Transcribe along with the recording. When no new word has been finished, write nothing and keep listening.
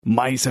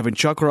My Seven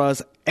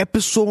Chakras,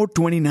 episode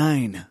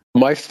 29.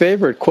 My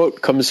favorite quote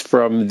comes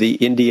from the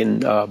Indian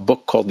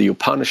book called the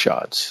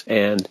Upanishads.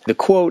 And the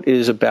quote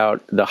is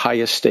about the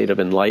highest state of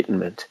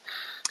enlightenment.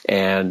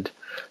 And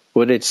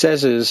what it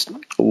says is,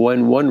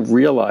 when one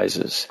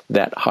realizes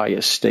that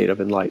highest state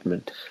of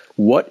enlightenment,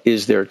 what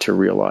is there to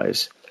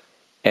realize?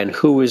 And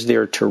who is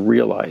there to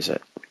realize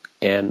it?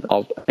 And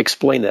I'll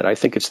explain that. I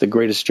think it's the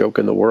greatest joke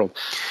in the world.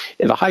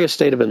 And the highest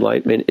state of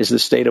enlightenment is the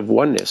state of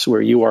oneness,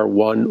 where you are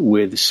one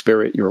with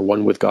spirit, you're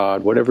one with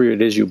God, whatever it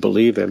is you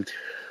believe in.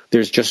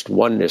 There's just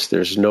oneness.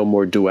 There's no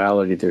more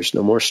duality. There's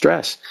no more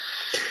stress.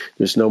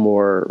 There's no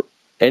more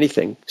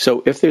anything.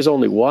 So if there's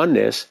only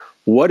oneness,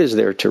 what is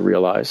there to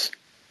realize?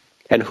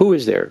 And who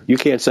is there? You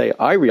can't say,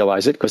 I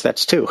realize it, because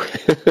that's two.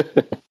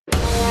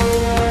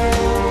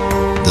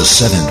 The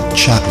seven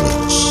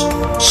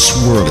chakras,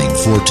 swirling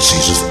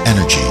vortices of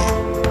energy,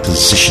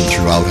 positioned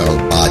throughout our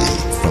body,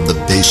 from the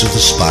base of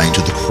the spine to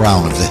the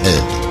crown of the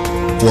head.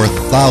 For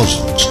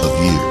thousands of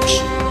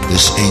years,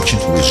 this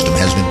ancient wisdom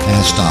has been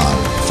passed on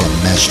from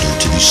master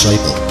to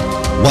disciple.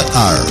 What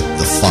are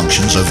the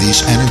functions of these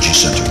energy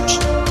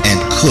centers?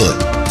 And could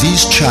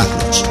these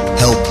chakras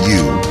help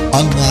you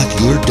unlock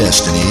your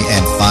destiny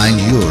and find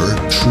your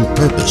true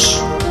purpose?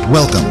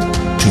 Welcome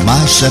to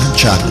My Seven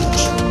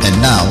Chakras. And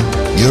now,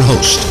 your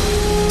host,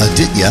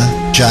 Aditya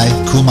Jai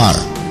Kumar.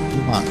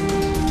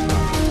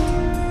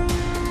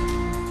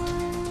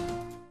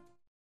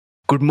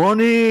 Good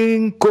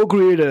morning,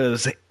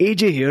 co-creators.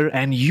 AJ here,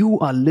 and you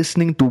are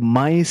listening to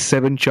My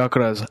Seven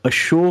Chakras, a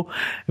show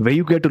where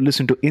you get to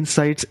listen to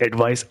insights,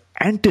 advice,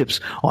 and tips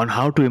on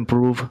how to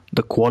improve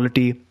the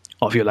quality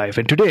of your life.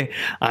 And today,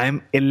 I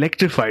am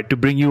electrified to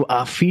bring you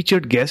our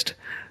featured guest,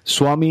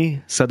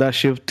 Swami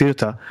Sadashiv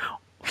Tirtha,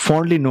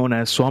 fondly known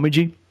as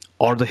Swamiji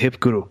or the Hip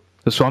Guru.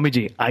 So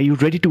Swamiji, are you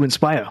ready to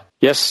inspire?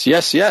 Yes.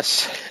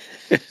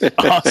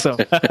 Awesome.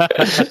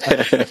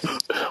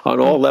 On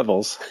all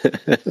levels.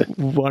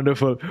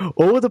 Wonderful.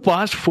 Over the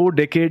past 4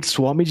 decades,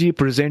 Swamiji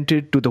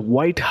presented to the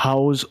White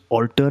House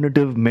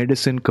Alternative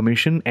Medicine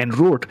Commission and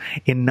wrote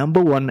a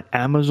 #1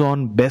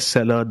 Amazon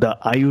bestseller, The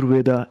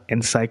Ayurveda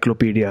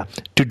Encyclopedia.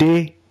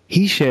 Today,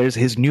 he shares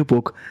his new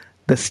book,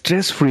 The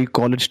Stress-Free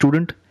College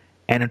Student,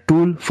 and a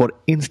tool for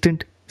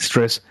instant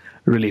stress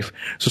relief.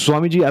 So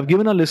Swamiji, I've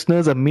given our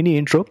listeners a mini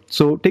intro,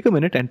 so take a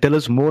minute and tell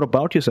us more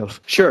about yourself.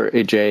 Sure,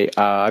 AJ.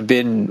 I've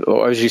been,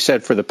 as you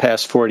said, for the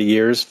past 40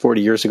 years.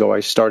 40 years ago,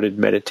 I started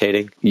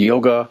meditating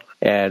yoga.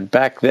 And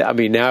back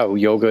then, now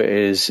yoga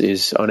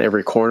is on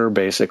every corner,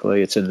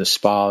 basically. It's in the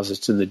spas,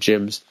 it's in the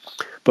gyms.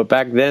 But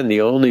back then,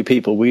 the only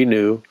people we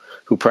knew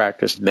who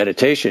practiced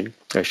meditation,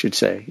 I should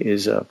say,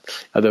 is with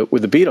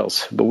the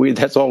Beatles. But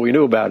that's all we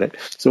knew about it.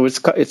 So it's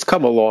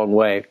come a long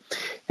way.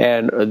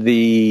 And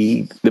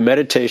the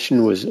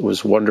meditation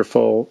was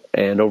wonderful.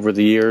 And over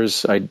the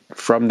years,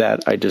 from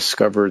that I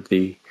discovered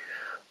the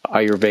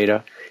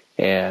Ayurveda.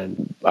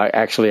 And I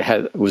actually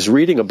was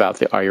reading about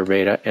the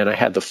Ayurveda, and I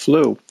had the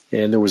flu.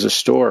 And there was a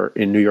store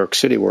in New York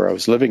City where I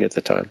was living at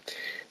the time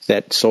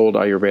that sold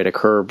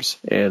Ayurvedic herbs.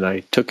 And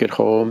I took it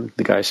home.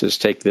 The guy says,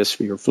 take this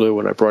for your flu.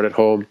 And I brought it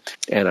home,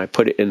 and I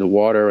put it in the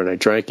water, and I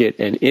drank it.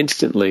 And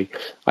instantly,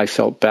 I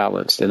felt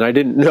balanced. And I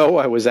didn't know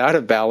I was out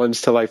of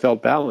balance till I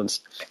felt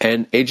balanced.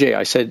 And AJ,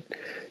 I said,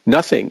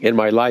 nothing in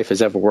my life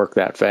has ever worked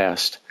that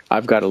fast.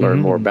 I've got to learn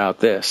more about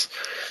this.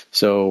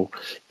 So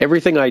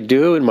everything I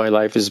do in my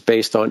life is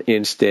based on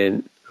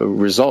instant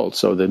results.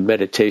 So the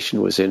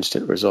meditation was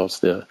instant results,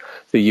 the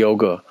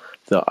yoga,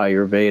 the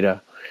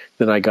Ayurveda.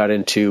 Then I got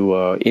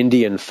into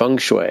Indian feng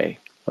shui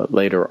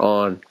later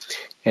on.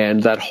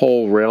 And that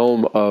whole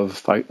realm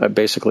of, I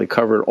basically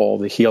covered all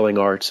the healing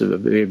arts of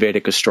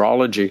Vedic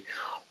astrology,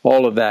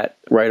 all of that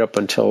right up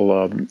until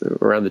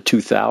around the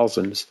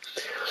 2000s.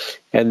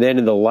 And then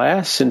in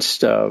the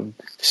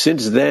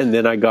since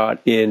then I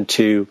got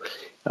into,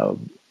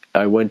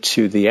 I went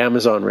to the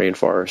Amazon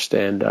rainforest,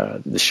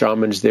 and the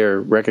shamans there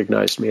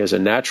recognized me as a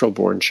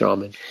natural-born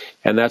shaman.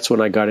 And that's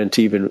when I got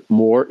into even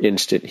more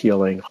instant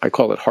healing. I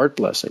call it heart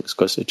blessings,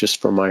 because it's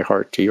just from my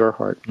heart to your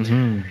heart.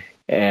 Mm-hmm.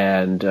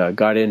 And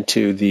got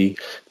into the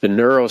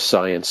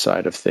neuroscience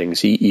side of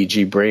things,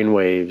 EEG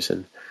brainwaves,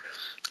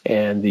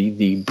 and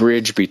the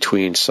bridge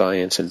between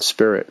science and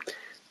spirit.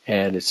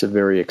 And it's a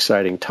very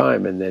exciting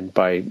time. And then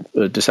by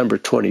December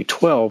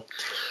 2012,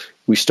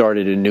 we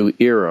started a new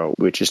era,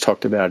 which is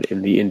talked about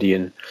in the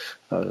Indian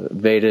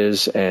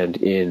Vedas and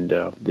in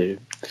the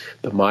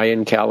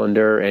Mayan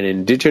calendar and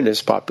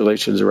indigenous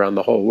populations around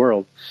the whole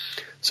world.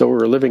 So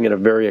we're living in a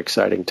very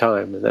exciting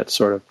time. And that's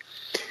sort of,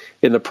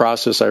 in the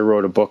process, I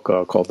wrote a book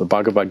called The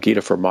Bhagavad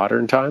Gita for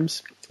Modern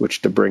Times,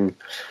 which to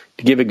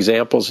give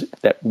examples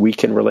that we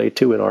can relate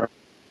to in our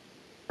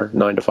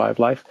 9-to-5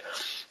 life.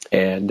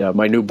 And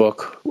my new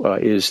book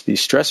is The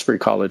Stress-Free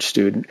College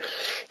Student.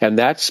 And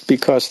that's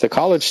because the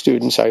college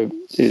students, I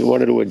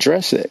wanted to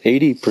address it.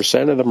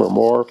 80% of them or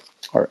more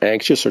are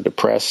anxious or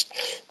depressed.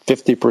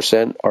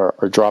 50%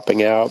 are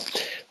dropping out.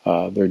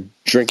 They're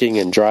drinking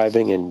and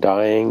driving and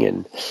dying.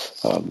 And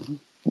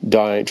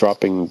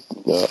dropping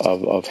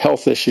of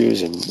health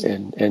issues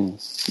and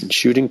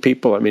shooting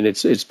people. I mean,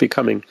 it's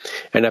becoming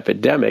an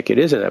epidemic. It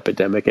is an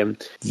epidemic.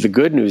 And the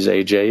good news,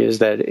 AJ, is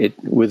that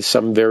with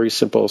some very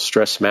simple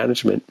stress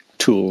management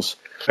tools,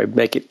 I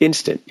make it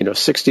instant.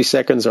 60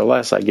 seconds or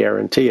less, I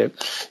guarantee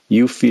it,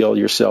 you feel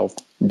yourself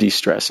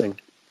de-stressing.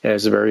 And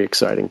it's a very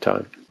exciting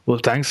time. Well,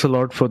 thanks a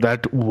lot for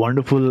that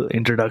wonderful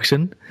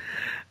introduction.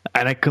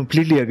 And I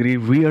completely agree.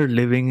 We are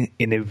living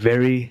in a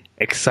very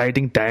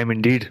exciting time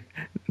indeed.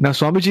 Now,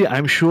 Swamiji,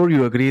 I'm sure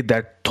you agree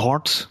that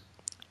thoughts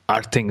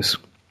are things.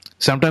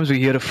 Sometimes we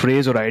hear a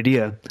phrase or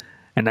idea,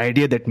 an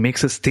idea that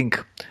makes us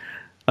think,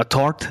 a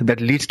thought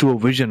that leads to a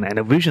vision, and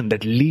a vision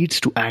that leads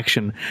to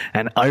action.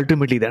 And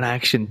ultimately, that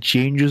action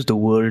changes the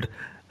world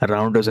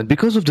around us. And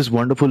because of this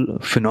wonderful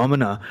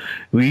phenomena,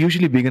 we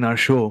usually begin our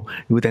show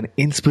with an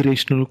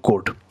inspirational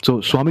quote. So,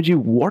 Swamiji,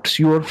 what's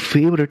your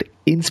favorite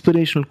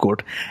inspirational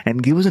quote?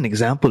 And give us an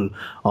example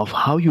of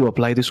how you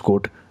apply this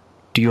quote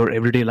to your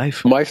everyday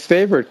life. My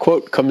favorite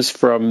quote comes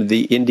from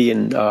the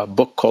Indian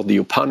book called the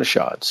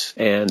Upanishads.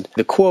 And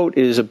the quote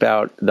is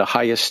about the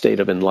highest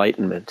state of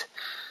enlightenment.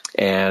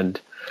 And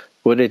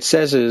what it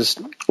says is,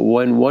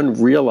 when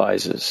one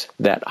realizes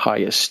that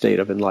highest state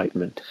of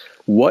enlightenment,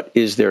 what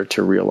is there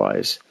to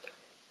realize,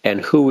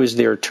 and who is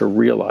there to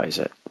realize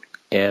it?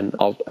 And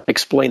I'll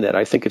explain that.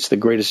 I think it's the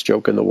greatest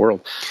joke in the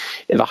world.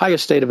 And the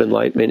highest state of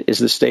enlightenment is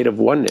the state of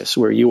oneness,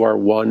 where you are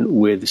one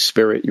with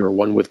spirit, you're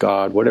one with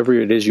God, whatever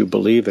it is you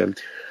believe in.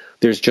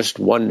 There's just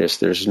oneness.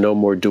 There's no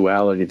more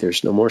duality.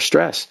 There's no more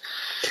stress.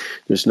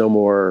 There's no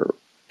more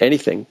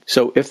anything.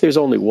 So if there's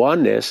only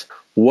oneness,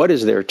 what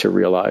is there to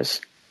realize?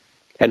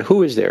 And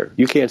who is there?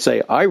 You can't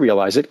say, I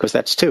realize it, because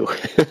that's two.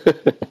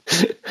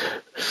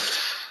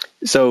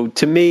 So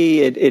to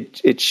me,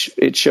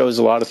 it shows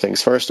a lot of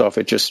things. First off,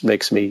 it just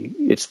makes me,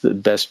 it's the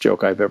best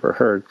joke I've ever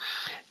heard.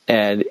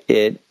 And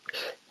it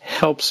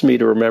helps me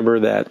to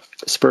remember that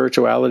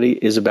spirituality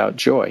is about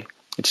joy.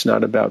 It's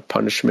not about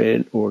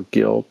punishment or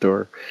guilt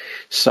or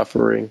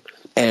suffering.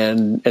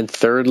 And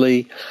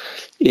thirdly,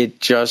 it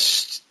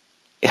just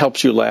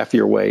helps you laugh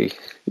your way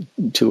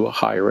to a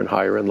higher and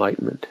higher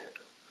enlightenment.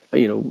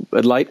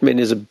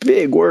 Enlightenment is a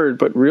big word,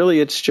 but really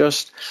it's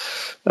just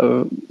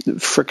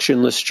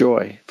frictionless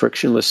joy,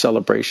 frictionless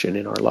celebration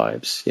in our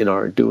lives, in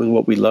our doing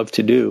what we love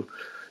to do,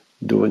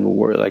 doing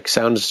work. Like,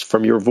 sounds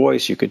from your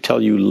voice, you could tell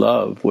you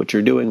love what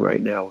you're doing right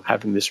now,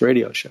 having this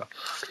radio show.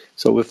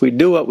 So if we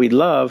do what we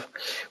love,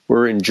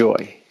 we're in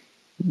joy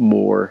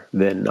more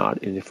than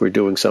not. And if we're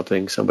doing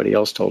something somebody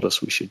else told us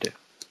we should do.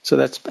 So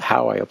that's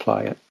how I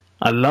apply it.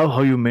 I love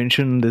how you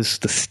mentioned the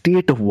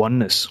state of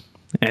oneness.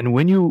 And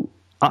when you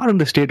are in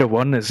the state of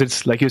oneness,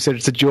 it's like you said,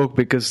 it's a joke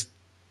because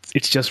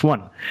it's just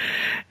one.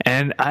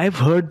 And I've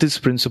heard this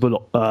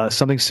principle,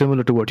 something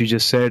similar to what you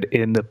just said,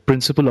 in the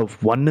principle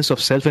of oneness of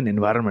self and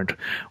environment,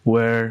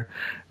 where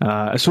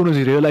as soon as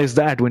we realize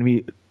that, when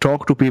we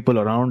talk to people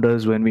around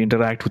us, when we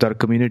interact with our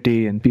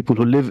community and people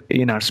who live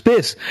in our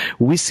space,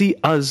 we see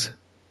us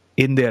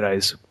in their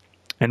eyes.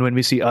 And when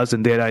we see us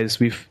in their eyes,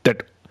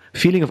 that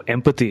feeling of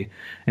empathy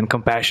and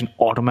compassion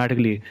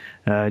automatically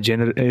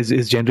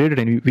is generated,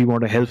 and we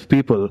want to help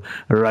people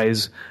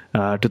rise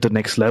to the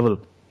next level.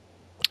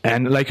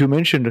 And like you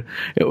mentioned,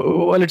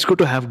 well, it's good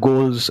to have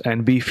goals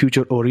and be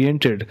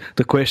future-oriented.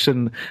 The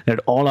question that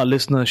all our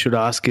listeners should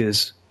ask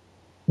is,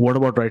 what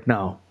about right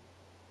now?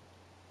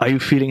 Are you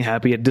feeling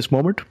happy at this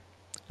moment?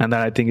 And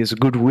that, I think, is a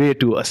good way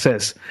to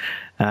assess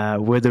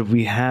whether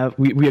we are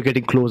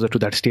getting closer to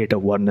that state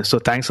of oneness. So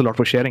thanks a lot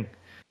for sharing.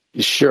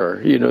 Sure.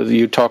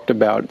 You talked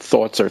about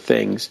thoughts are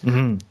things.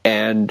 Mm-hmm.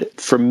 And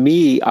for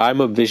me,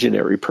 I'm a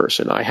visionary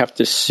person. I have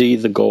to see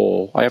the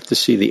goal. I have to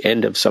see the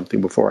end of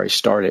something before I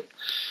start it.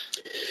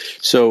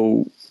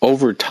 So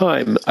over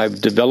time,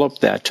 I've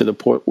developed that to the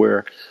point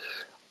where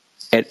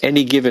at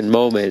any given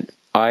moment,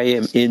 I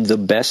am in the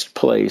best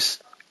place,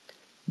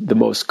 the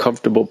most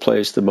comfortable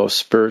place, the most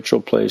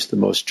spiritual place, the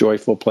most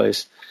joyful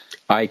place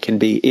I can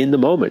be in the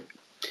moment.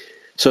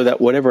 So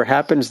that whatever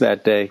happens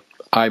that day,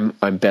 I'm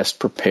best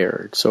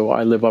prepared. So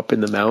I live up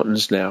in the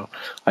mountains now.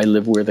 I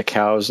live where the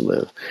cows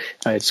live.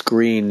 It's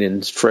green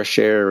and fresh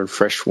air and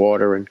fresh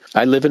water, and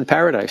I live in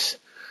paradise.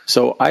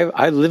 So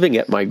I'm living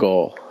at my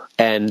goal.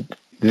 And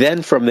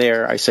then from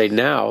there, I say,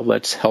 now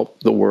let's help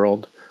the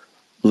world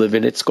live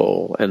in its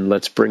goal, and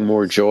let's bring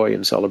more joy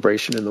and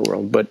celebration in the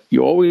world. But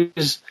you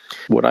always,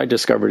 what I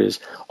discovered is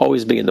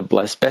always be in the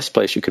best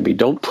place you can be.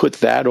 Don't put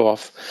that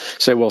off.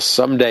 Say, well,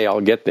 someday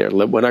I'll get there.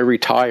 When I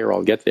retire,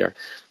 I'll get there.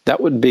 That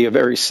would be a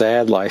very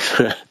sad life.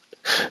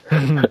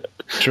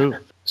 True.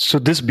 So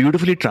this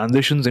beautifully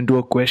transitions into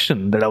a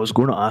question that I was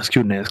going to ask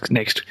you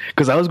next,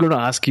 because I was going to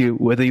ask you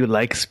whether you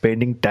like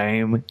spending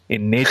time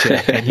in nature,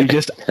 and you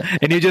just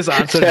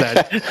answered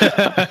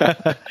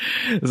that.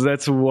 So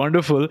that's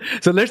wonderful.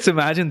 So let's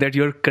imagine that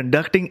you're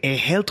conducting a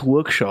health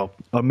workshop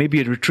or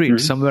maybe a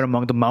retreat somewhere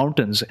among the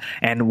mountains,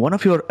 and one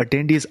of your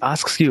attendees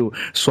asks you,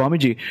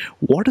 Swamiji,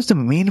 what is the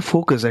main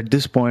focus at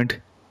this point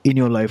in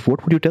your life,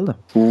 what would you tell them?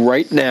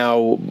 Right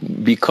now,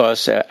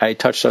 because I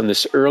touched on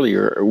this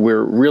earlier,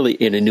 we're really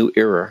in a new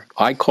era.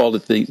 I called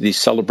it the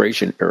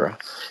celebration era.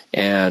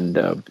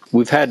 And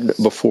we've had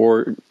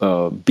before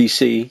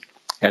BC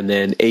and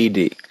then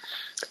AD.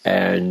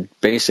 And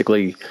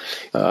basically,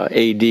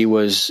 AD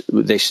was,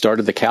 they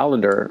started the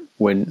calendar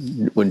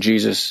when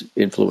Jesus'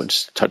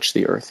 influence touched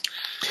the earth.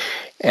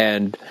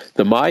 And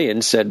the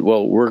Mayans said,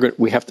 well,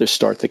 we have to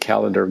start the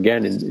calendar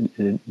again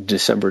in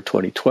December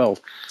 2012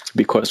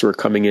 because we're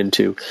coming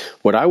into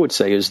what I would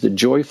say is the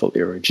joyful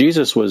era.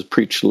 Jesus was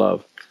preached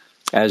love,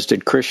 as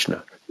did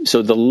Krishna.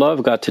 So the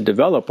love got to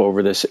develop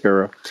over this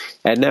era.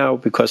 And now,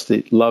 because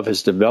the love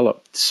has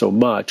developed so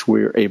much,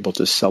 we're able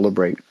to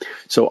celebrate.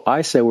 So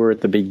I say we're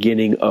at the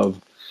beginning of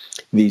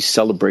the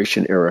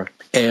celebration era.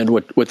 And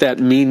what that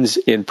means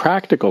in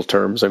practical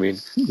terms, I mean,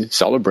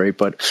 celebrate,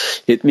 but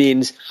it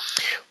means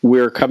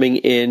we're coming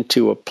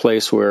into a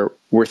place where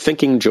we're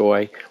thinking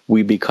joy,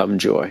 we become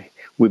joy.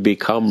 We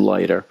become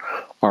lighter.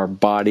 Our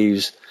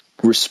bodies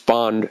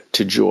respond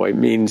to joy,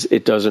 means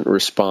it doesn't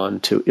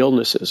respond to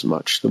illness as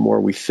much. The more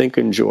we think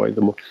in joy,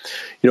 the more,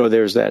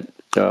 there's that,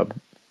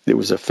 there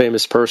was a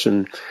famous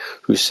person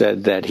who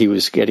said that he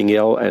was getting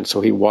ill, and so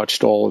he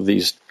watched all of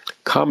these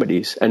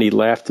comedies, and he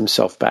laughed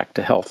himself back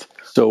to health.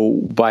 So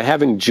by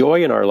having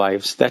joy in our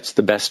lives, that's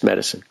the best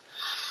medicine.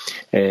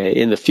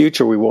 In the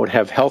future, we won't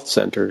have health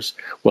centers.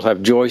 We'll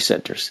have joy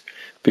centers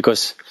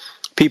because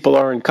people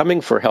aren't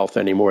coming for health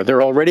anymore.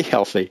 They're already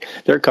healthy.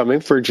 They're coming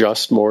for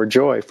just more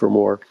joy, for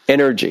more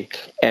energy.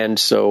 And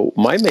so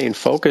my main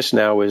focus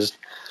now is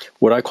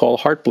what I call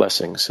heart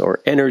blessings or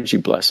energy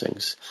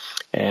blessings.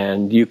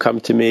 And you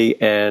come to me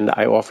and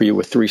I offer you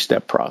a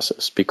 3-step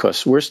process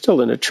because we're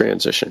still in a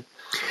transition.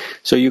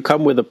 So you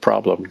come with a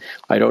problem.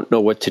 I don't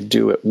know what to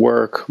do at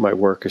work. My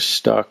work is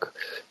stuck.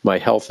 My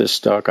health is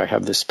stuck. I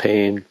have this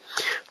pain.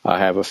 I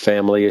have a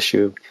family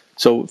issue.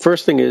 So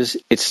first thing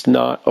is, it's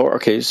not,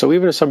 so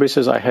even if somebody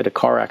says I had a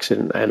car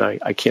accident and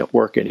I can't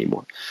work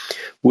anymore,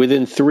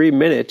 within 3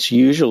 minutes,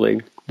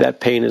 usually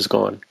that pain is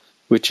gone,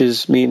 which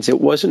means it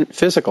wasn't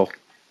physical.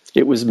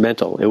 It was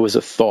mental. It was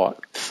a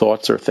thought.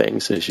 Thoughts are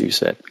things, as you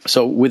said.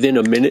 So within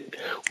a minute,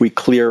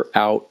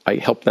 I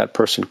help that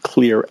person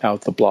clear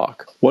out the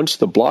block. Once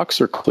the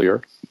blocks are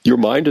clear, your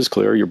mind is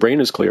clear, your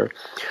brain is clear,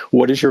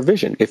 what is your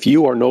vision? If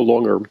you are no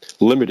longer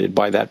limited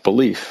by that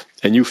belief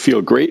and you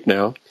feel great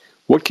now,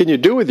 what can you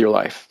do with your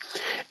life?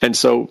 And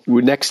so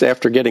next,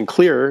 after getting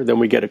clear, then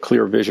we get a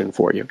clear vision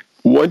for you.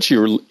 Once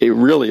you're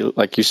really,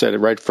 like you said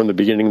right from the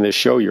beginning of this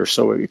show, you're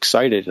so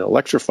excited and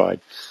electrified.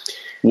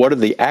 What are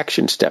the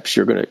action steps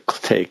you're going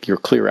to take, your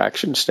clear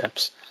action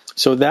steps?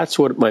 So that's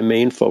what my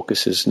main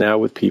focus is now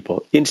with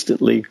people.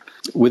 Instantly,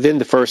 within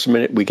the first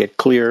minute, we get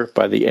clear.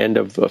 By the end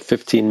of a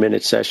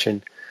 15-minute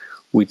session,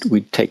 we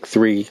take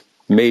 3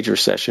 major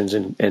sessions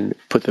and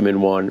put them in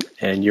one,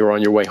 and you're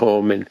on your way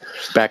home and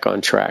back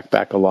on track,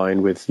 back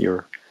aligned with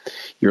your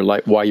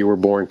life, why you were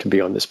born to be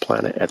on this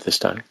planet at this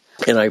time.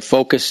 And I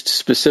focused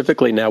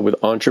specifically now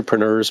with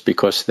entrepreneurs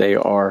because they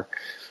want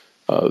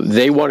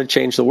to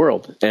change the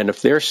world. And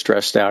if they're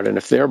stressed out and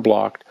if they're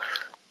blocked,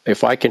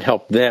 if I can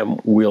help them,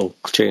 we'll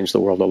change the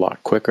world a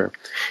lot quicker.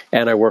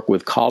 And I work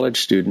with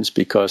college students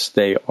because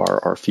they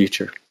are our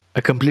future.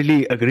 I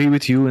completely agree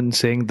with you in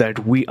saying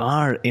that we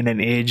are in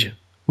an age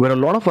where a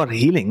lot of our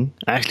healing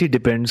actually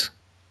depends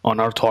on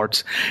our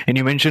thoughts. And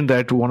you mentioned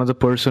that one of the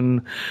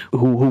person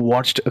who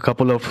watched a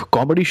couple of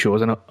comedy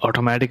shows and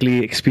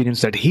automatically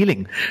experienced that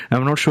healing.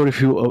 I'm not sure if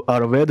you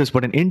are aware of this,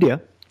 but in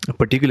India,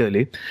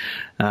 particularly,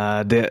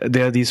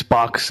 there are these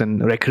parks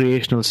and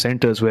recreational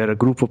centers where a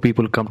group of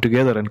people come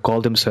together and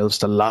call themselves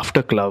the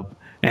Laughter Club.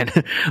 And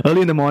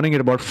early in the morning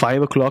at about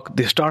 5 o'clock,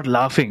 they start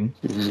laughing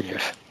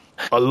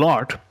a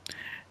lot.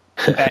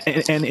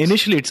 And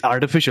initially it's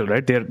artificial,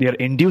 right? They're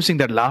inducing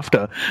that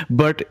laughter,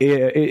 but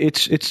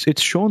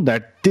it's shown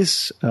that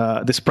this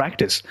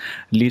practice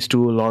leads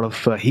to a lot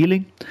of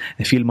healing.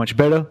 They feel much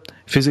better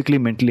physically,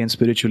 mentally, and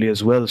spiritually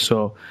as well.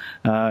 So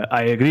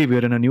I agree,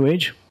 we're in a new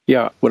age.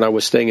 Yeah, when I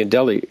was staying in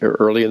Delhi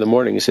early in the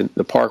mornings,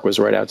 the park was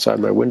right outside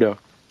my window,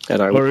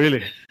 and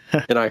really?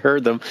 And I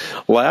heard them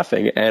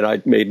laughing, and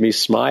it made me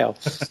smile.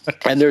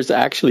 And there's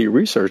actually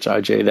research,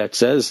 Ajay, that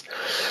says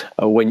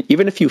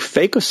even if you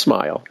fake a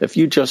smile, if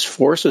you just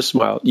force a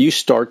smile, you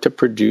start to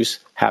produce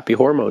happy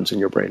hormones in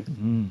your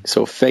brain.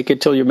 So fake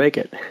it till you make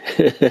it.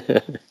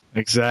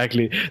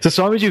 Exactly. So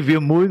Swamiji, we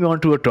are moving on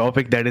to a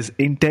topic that is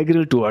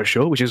integral to our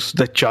show, which is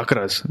the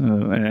chakras.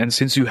 And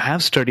since you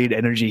have studied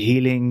energy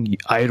healing,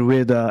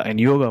 Ayurveda, and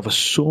yoga for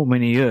so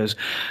many years,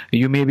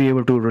 you may be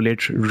able to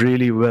relate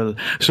really well.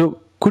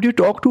 So could you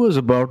talk to us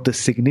about the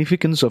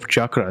significance of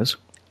chakras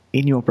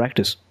in your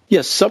practice?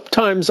 Yes,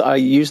 sometimes I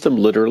use them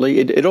literally.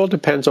 It all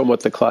depends on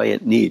what the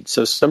client needs.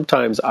 So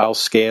sometimes I'll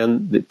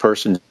scan the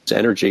person's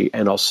energy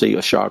and I'll see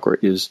a chakra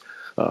is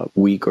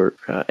weak,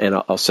 and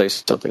I'll say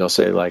something. I'll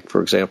say, like,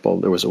 for example,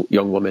 there was a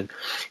young woman,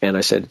 and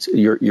I said,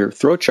 your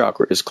throat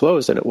chakra is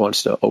closed and it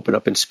wants to open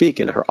up and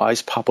speak, and her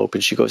eyes pop open.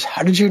 She goes,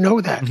 how did you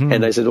know that?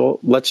 And I said, well,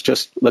 let's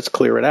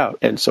clear it out.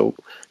 And so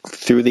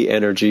through the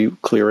energy,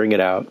 clearing it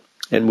out,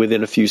 And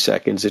within a few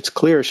seconds, it's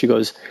clear. She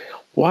goes,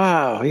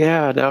 wow,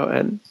 yeah,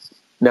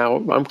 now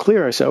I'm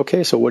clear. I said,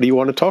 okay, so what do you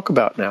want to talk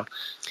about now?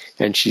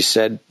 And she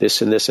said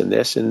this and this and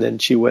this, and then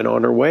she went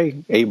on her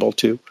way, able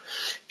to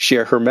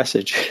share her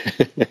message.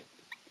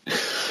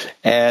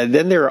 And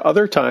then there are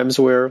other times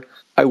where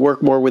I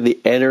work more with the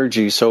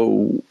energy,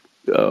 so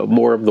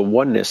more of the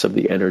oneness of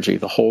the energy,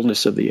 the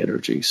wholeness of the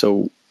energy.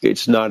 So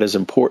it's not as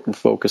important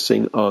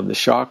focusing on the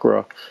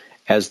chakra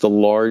as the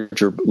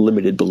larger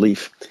limited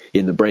belief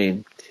in the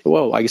brain.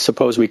 Well, I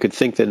suppose we could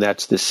think then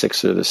that's the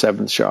sixth or the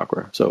seventh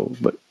chakra. So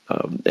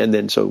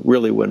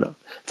really when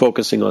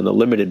focusing on the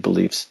limited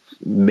beliefs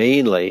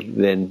mainly,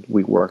 then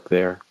we work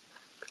there.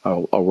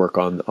 I'll work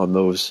on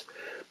those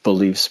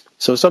beliefs.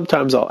 So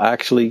sometimes I'll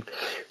actually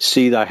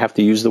see that I have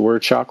to use the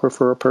word chakra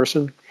for a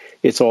person.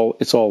 It's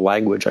all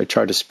language. I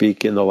try to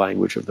speak in the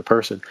language of the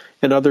person.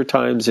 And other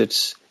times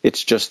it's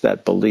just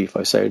that belief.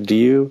 I say, do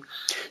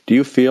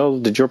you feel,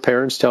 did your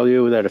parents tell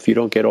you that if you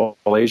don't get all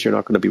A's, you're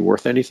not going to be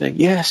worth anything?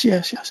 Yes.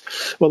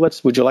 Well,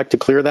 would you like to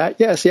clear that?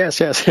 Yes.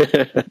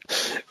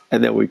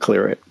 And then we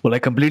clear it. Well, I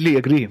completely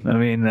agree. I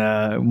mean,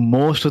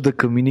 most of the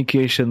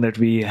communication that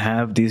we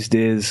have these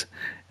days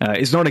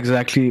is not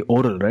exactly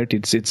oral, right?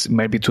 It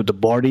might be through the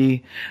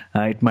body,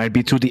 it might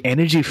be through the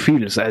energy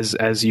fields,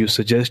 as you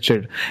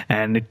suggested,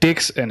 and it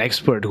takes an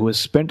expert who has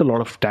spent a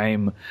lot of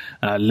time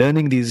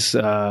learning these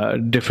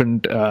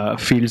different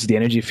fields, the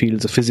energy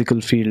fields, the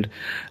physical field,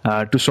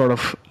 to sort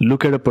of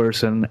look at a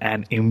person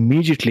and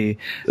immediately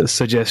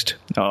suggest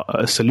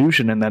a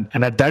solution,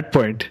 and at that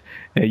point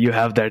you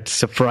have that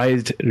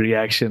surprised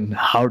reaction.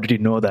 How did you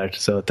know that?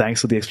 So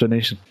thanks for the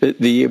explanation.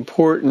 The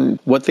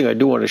important one thing I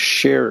do want to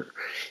share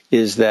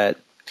is that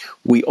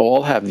we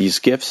all have these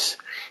gifts,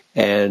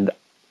 and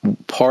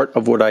part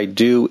of what I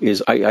do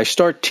is I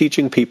start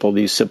teaching people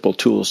these simple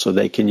tools so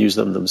they can use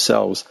them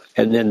themselves.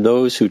 And then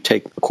those who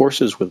take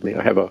courses with me,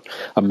 I have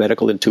a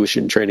medical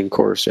intuition training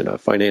course and a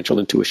financial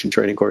intuition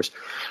training course.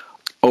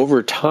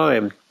 Over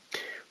time,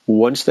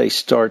 once they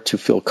start to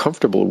feel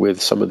comfortable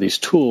with some of these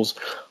tools,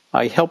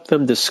 I help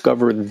them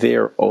discover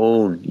their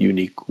own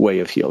unique way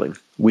of healing.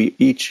 We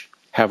each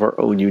have our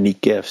own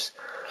unique gifts.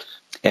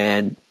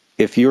 And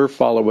if you're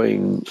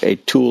following a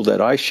tool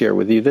that I share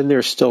with you, then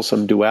there's still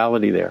some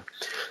duality there.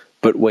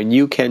 But when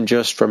you can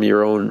just from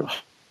your own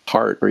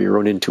heart or your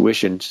own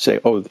intuition say,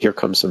 oh, here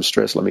comes some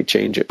stress, let me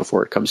change it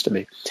before it comes to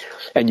me,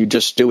 and you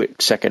just do it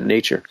second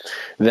nature,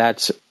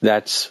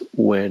 that's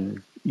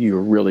when you're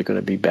really going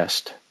to be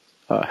best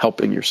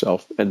helping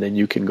yourself, and then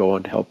you can go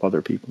on to help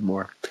other people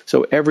more.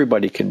 So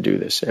everybody can do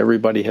this.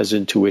 Everybody has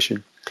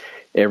intuition.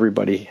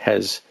 Everybody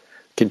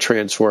can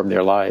transform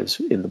their lives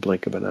in the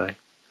blink of an eye.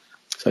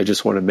 So I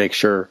just want to make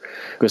sure,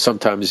 because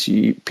sometimes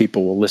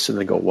people will listen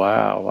and go,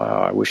 wow,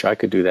 I wish I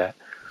could do that.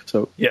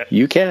 So yeah,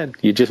 you can.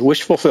 You just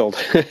wish fulfilled.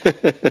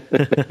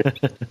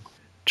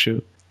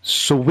 True.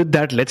 So with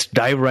that, let's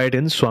dive right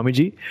in.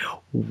 Swamiji,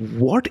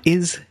 what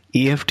is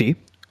EFT,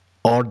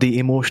 or the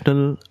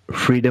emotional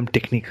freedom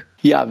technique?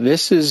 Yeah,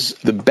 this is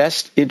the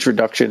best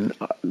introduction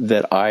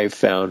that I've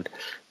found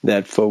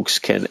that folks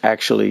can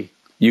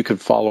you can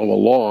follow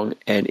along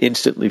and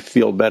instantly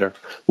feel better.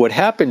 What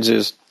happens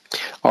is,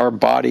 our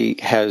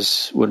body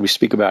has, when we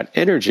speak about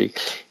energy,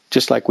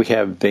 just like we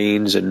have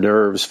veins and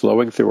nerves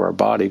flowing through our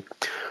body,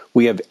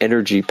 we have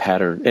energy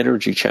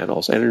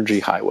channels, energy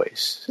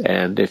highways.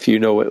 And if you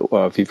know,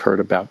 if you've heard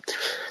about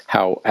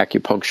how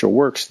acupuncture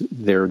works,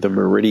 they're the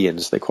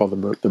meridians. They call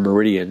them the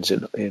meridians.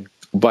 And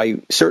by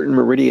certain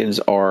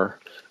meridians are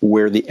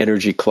where the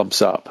energy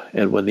clumps up.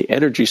 And when the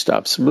energy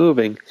stops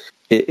moving,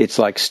 it's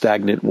like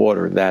stagnant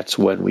water. That's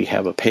when we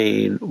have a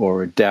pain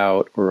or a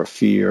doubt or a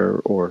fear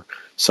or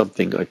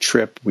something, a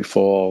trip, we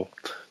fall,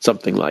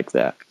 something like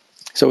that.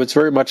 So it's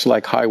very much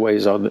like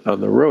highways on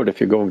the road. If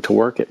you're going to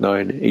work at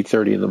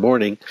 8:30 in the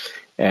morning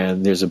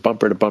and there's a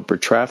bumper-to-bumper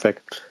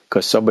traffic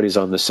because somebody's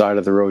on the side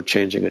of the road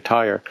changing a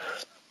tire,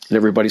 and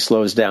everybody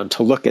slows down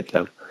to look at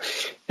them.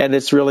 And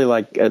it's really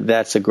like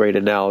that's a great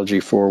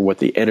analogy for what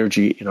the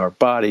energy in our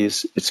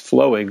bodies, it's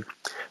flowing.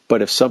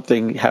 But if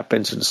something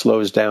happens and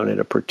slows down at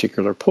a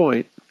particular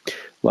point,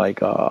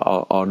 like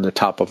on the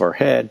top of our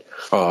head,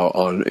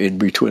 in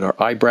between our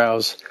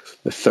eyebrows,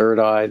 the third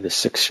eye, the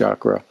sixth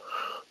chakra,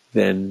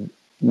 then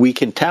we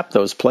can tap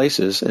those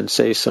places and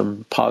say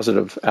some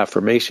positive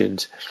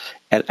affirmations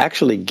and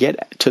actually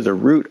get to the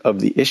root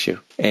of the issue.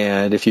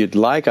 And if you'd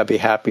like, I'd be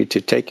happy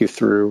to take you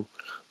through,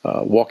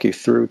 talk you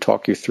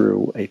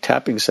through a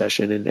tapping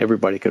session, and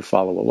everybody could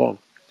follow along,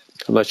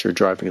 unless you're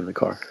driving in the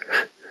car.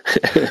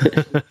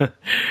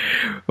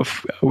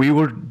 We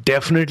would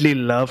definitely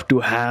love to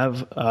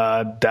have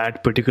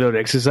that particular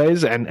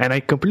exercise, and I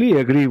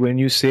completely agree when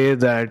you say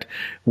that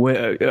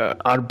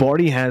our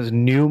body has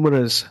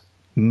numerous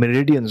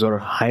meridians or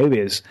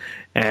highways,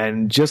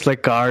 and just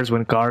like cars,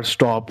 when cars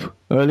stop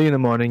early in the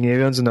morning,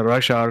 everyone's in a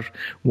rush hour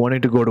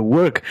wanting to go to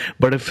work,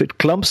 but if it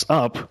clumps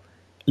up,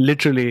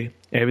 literally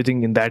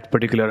everything in that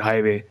particular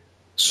highway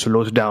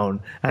slows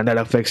down, and that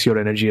affects your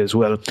energy as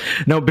well.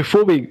 Now,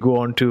 before we go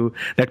on to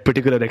that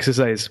particular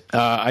exercise,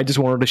 I just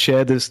wanted to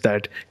share this,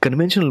 that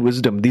conventional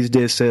wisdom these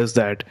days says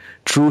that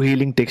true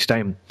healing takes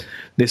time.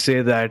 They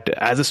say that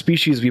as a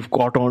species, we've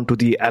caught on to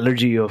the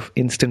allergy of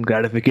instant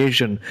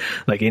gratification,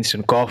 like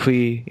instant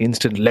coffee,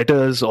 instant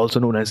letters, also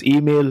known as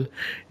email,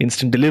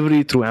 instant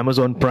delivery through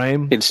Amazon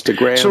Prime,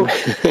 Instagram. So,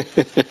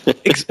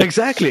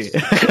 exactly.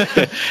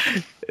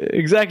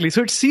 Exactly.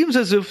 So it seems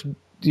as if,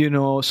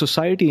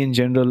 society in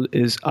general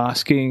is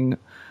asking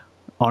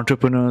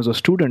entrepreneurs or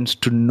students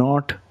to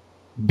not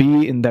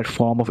be in that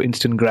form of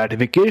instant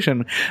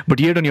gratification. But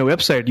yet on your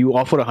website, you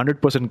offer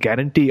 100%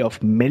 guarantee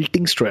of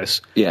melting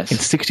stress in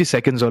 60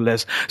 seconds or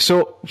less.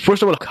 So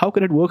first of all, how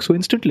can it work so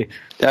instantly?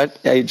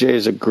 That, AJ,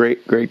 is a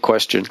great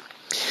question.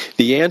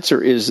 The answer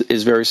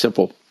is very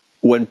simple.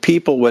 When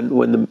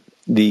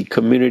the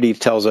community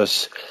tells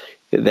us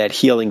that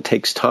healing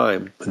takes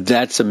time,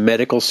 that's a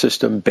medical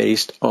system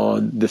based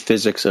on the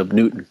physics of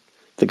Newton,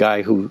 the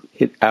guy who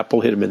Apple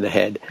hit him in the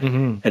head,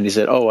 and he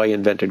said, "Oh, I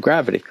invented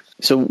gravity."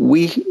 So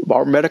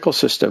our medical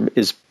system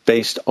is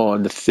based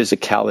on the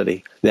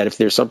physicality, that if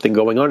there's something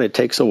going on, it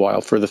takes a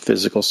while for the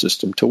physical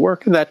system to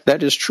work, and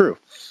that is true.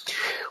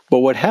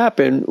 But what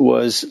happened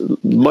was,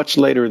 much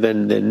later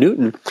than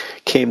Newton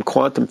came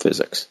quantum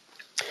physics.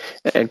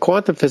 And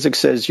quantum physics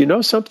says, you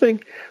know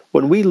something?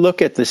 When we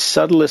look at the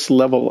subtlest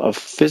level of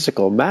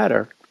physical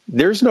matter,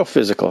 there's no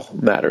physical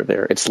matter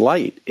there. It's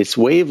light, it's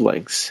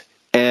wavelengths,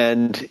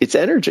 and it's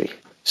energy.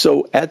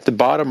 So at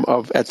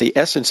the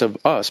essence of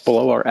us,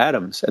 below our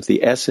atoms, at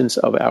the essence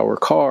of our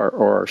car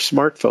or our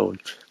smartphone,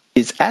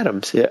 is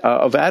atoms.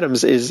 Of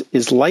atoms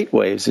is light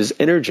waves, is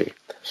energy.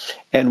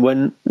 And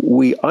when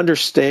we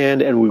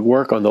understand and we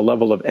work on the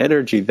level of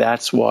energy,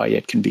 that's why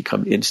it can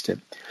become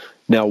instant.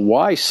 Now,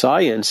 why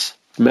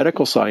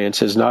medical science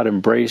has not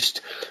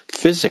embraced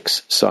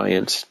physics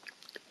science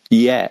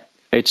yet?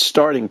 It's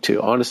starting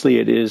to. Honestly,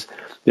 it is.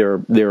 There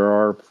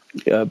are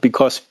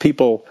because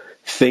people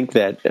think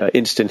that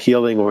instant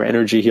healing or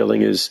energy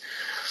healing is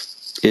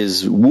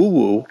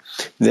woo-woo,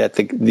 that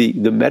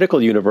the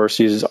medical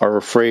universities are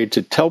afraid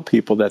to tell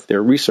people that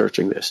they're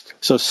researching this.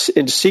 So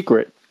in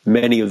secret,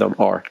 many of them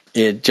are.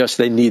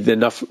 They need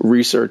enough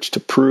research to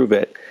prove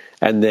it,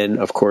 and then,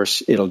 of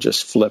course, it'll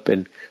just flip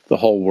and the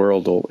whole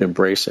world will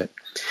embrace it.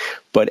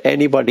 But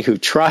anybody who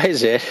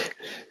tries it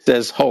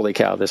says, holy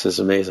cow, this is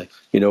amazing.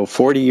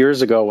 40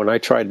 years ago when I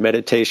tried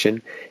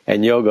meditation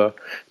and yoga,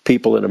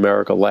 people in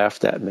America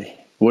laughed at me.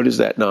 What is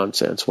that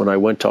nonsense? When I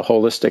went to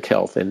holistic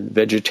health and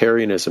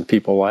vegetarianism,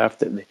 people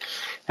laughed at me.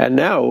 And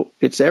now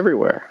it's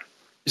everywhere.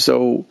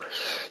 So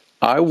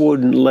I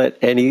wouldn't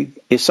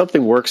if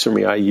something works for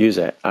me, I use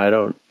it. I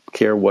don't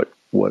care what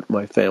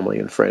my family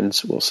and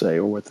friends will say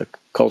or what the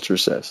culture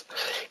says.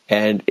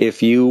 And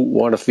if you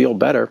want to feel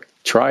better,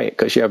 try it,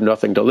 because you have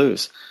nothing to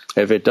lose.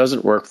 If it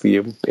doesn't work for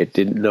you,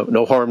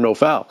 no harm, no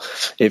foul.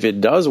 If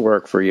it does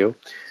work for you,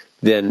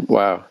 then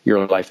wow,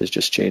 your life has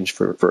just changed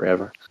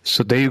forever.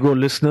 So there you go,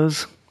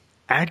 listeners.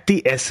 At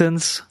the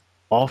essence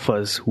of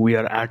us, we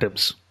are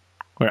atoms.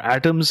 We're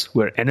atoms,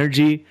 we're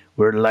energy,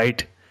 we're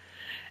light.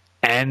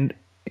 And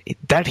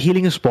that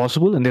healing is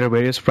possible, and there are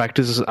various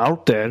practices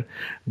out there.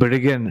 But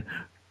again,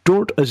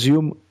 don't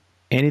assume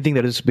anything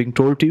that is being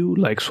told to you.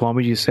 Like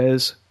Swamiji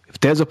says, if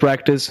there's a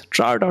practice,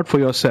 try it out for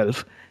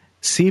yourself.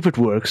 See if it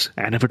works,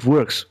 and if it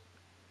works,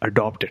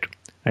 adopt it.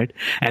 Right?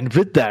 And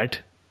with that,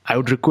 I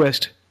would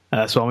request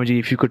Swamiji,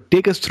 if you could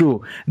take us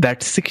through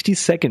that 60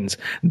 seconds,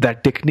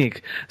 that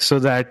technique, so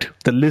that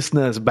the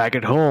listeners back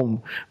at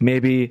home,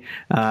 maybe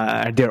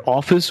at their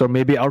office or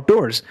maybe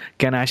outdoors,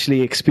 can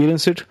actually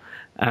experience it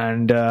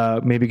and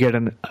maybe get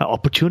an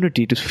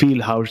opportunity to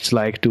feel how it's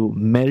like to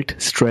melt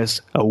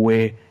stress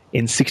away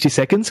in 60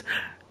 seconds.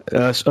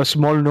 A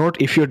small note: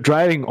 if you're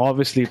driving,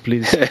 obviously,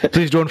 please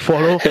don't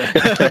follow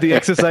the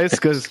exercise,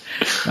 because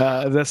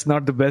that's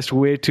not the best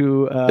way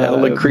to.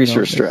 That'll increase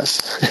your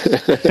stress.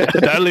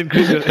 That'll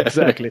increase your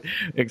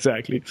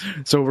exactly.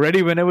 So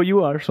ready whenever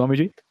you are,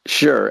 Swamiji.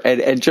 Sure,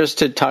 and just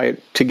to tie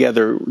it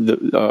together,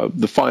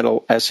 the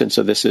final essence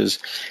of this is,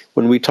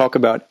 when we talk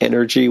about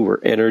energy,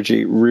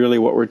 really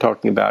what we're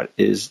talking about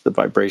is the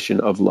vibration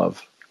of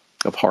love,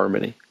 of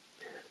harmony.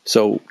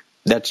 So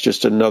that's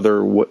just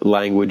another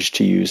language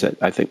to use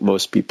that I think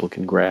most people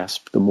can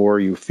grasp. The more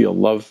you feel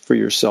love for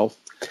yourself,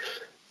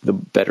 the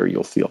better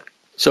you'll feel.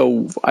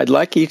 So I'd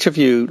like each of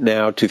you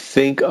now to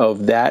think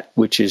of that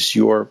which is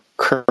your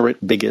current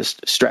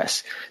biggest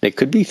stress. It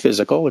could be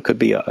physical. It could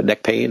be a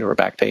neck pain or a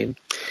back pain.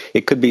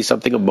 It could be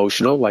something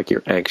emotional, like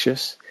you're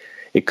anxious.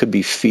 It could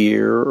be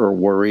fear or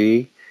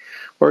worry.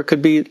 Or it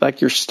could be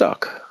like you're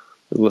stuck,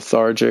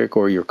 lethargic,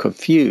 or you're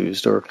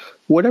confused, or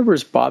whatever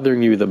is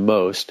bothering you the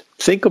most.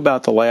 Think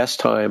about the last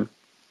time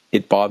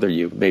it bothered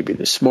you, maybe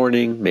this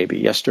morning, maybe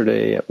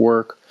yesterday at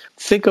work.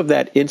 Think of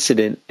that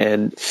incident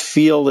and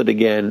feel it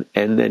again,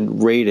 and then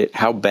rate it.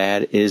 How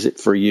bad is it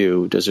for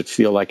you? Does it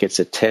feel like it's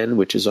a 10,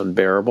 which is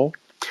unbearable?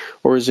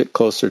 Or is it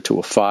closer to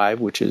a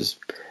 5, which is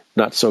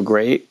not so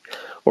great?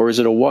 Or is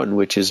it a 1,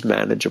 which is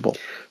manageable?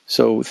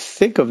 So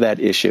think of that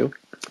issue.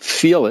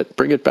 feel it,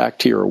 bring it back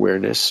to your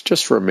awareness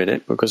just for a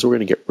minute, because we're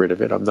going to get rid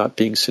of it. I'm not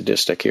being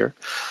sadistic here.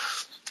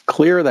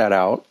 Clear that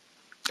out.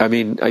 I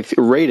mean,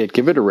 rate it,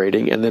 give it a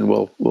rating, and then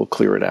we'll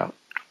clear it out.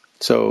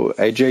 So,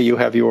 AJ, you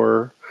have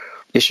your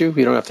issue.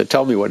 You don't have to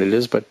tell me what it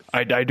is, but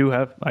I do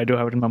have it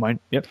in my mind.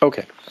 Yep.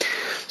 Okay.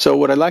 So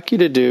what I'd like you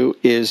to do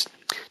is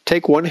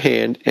take one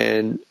hand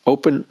and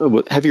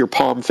have your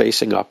palm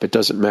facing up. It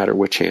doesn't matter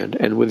which hand.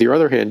 And with your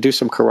other hand, do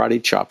some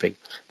karate chopping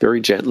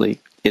very gently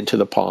into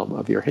the palm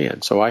of your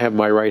hand. So I have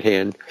my right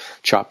hand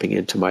chopping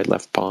into my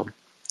left palm.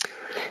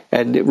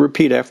 And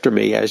repeat after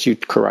me as you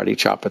karate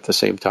chop at the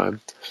same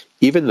time.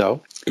 Even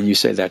though, and you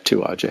say that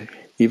too, Ajay,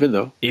 even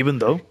though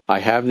I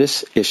have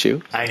this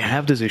issue,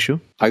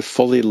 I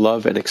fully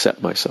love and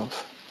accept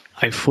myself.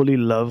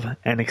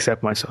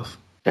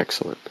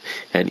 Excellent.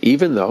 And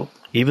even though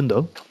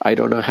I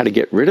don't know how to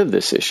get rid of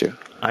this issue,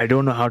 I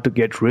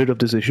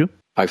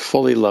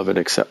fully love and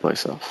accept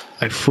myself.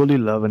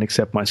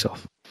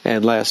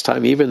 And last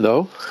time, even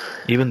though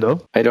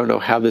I don't know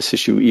how this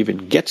issue even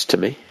gets to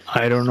me,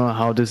 I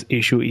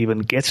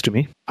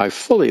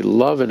fully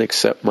love and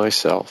accept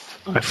myself.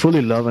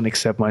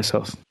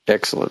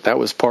 Excellent. That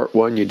was part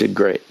 1. You did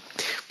great.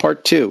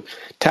 Part 2,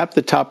 tap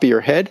the top of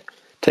your head,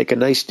 take a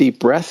nice deep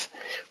breath,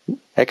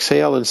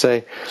 exhale and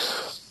say,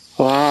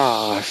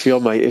 I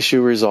feel my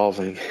issue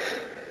resolving.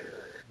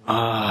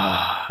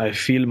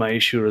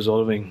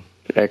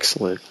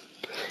 Excellent.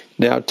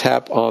 Now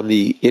tap on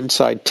the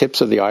inside tips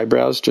of the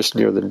eyebrows, just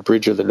near the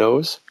bridge of the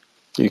nose.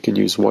 You can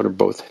use one or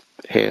both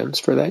hands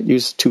for that.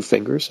 Use 2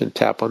 fingers and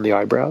tap on the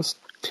eyebrows.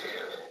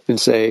 And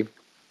say,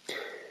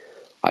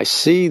 I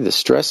see the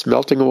stress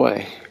melting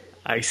away.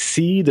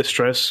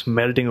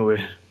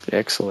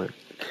 Excellent.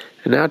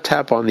 And now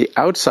tap on the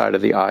outside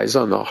of the eyes,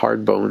 on the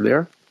hard bone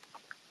there.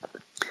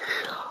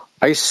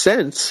 I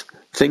sense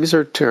things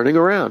are turning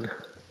around.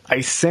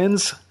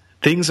 Excellent.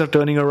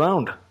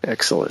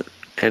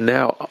 And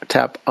now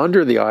tap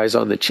under the eyes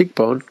on the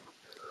cheekbone.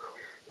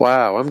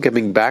 Wow, I'm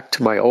giving back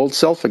to my old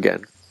self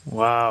again.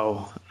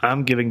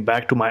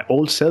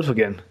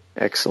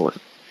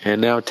 Excellent.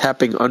 And now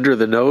tapping under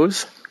the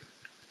nose.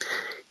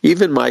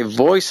 Even my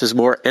voice is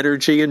more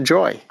energy and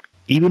joy.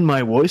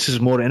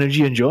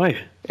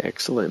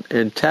 Excellent.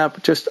 And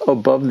tap just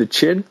above the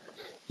chin.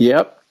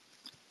 Yep.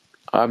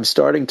 I'm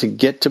starting to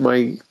get to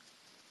my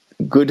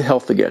good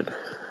health again.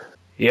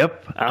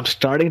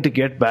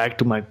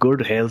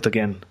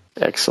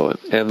 Excellent.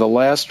 And the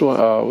last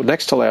one,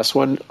 next to last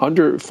one,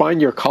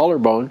 find your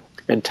collarbone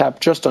and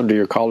tap just under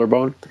your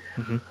collarbone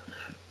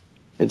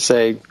and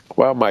say,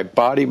 wow, my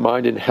body,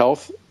 mind, and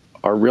health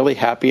are really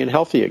happy and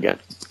healthy again.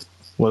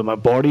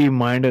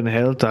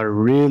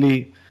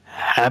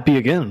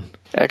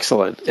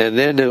 Excellent. And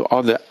then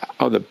on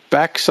the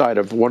back side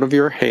of one of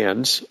your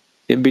hands,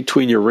 in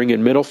between your ring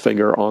and middle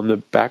finger on the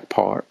back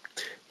part,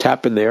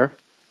 tap in there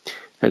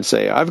and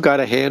say, I've got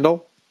a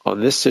handle on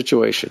this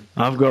situation.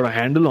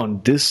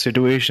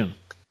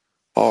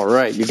 All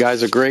right, you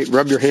guys are great.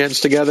 Rub your hands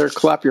together,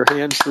 clap your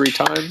hands 3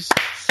 times.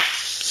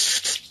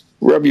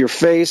 Rub your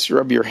face,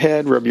 rub your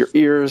head, rub your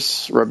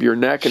ears, rub your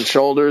neck and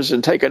shoulders,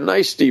 and take a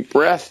nice deep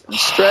breath and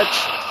stretch.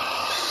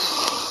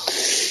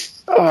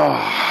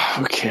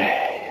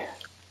 Okay.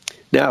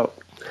 Now,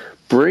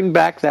 bring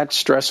back that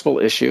stressful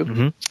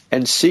issue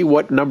and see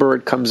what number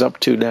it comes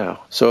up to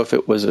now. So if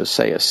it was, a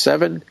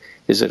 7,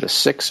 is it a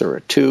 6 or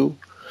a 2?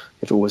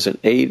 If it was an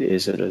 8,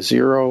 is it a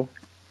 0?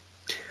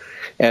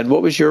 And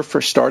what was your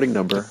first starting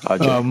number,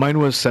 Ajay? Mine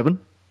was 7.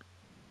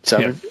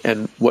 7? Yeah.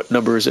 And what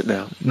number is it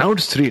now? Now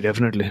it's 3,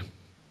 definitely.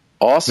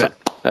 Awesome.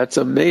 Yeah. That's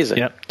amazing.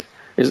 Yeah.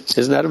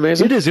 Isn't that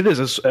amazing? It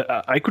is.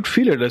 I could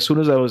feel it. As soon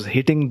as I was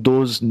hitting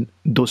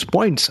those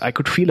points, I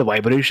could feel a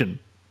vibration.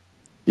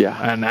 Yeah.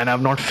 And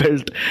I've not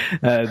felt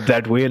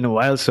that way in a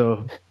while,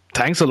 so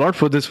thanks a lot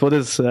for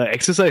this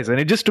exercise. And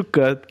it just took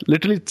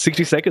literally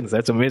 60 seconds.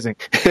 That's amazing.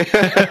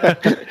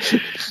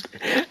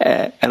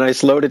 And I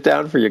slowed it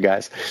down for you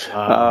guys.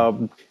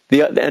 And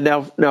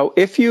now,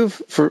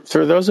 if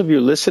for those of you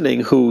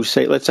listening who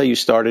say, let's say you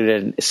started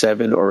at a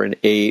 7 or an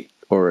 8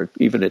 or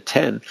even a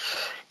 10,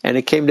 and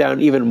it came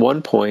down even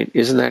 1 point,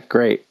 isn't that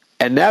great?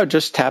 And now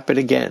just tap it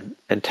again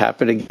and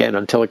tap it again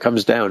until it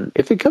comes down.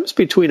 If it comes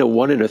between a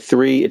 1 and a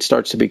 3, it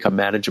starts to become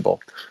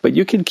manageable. But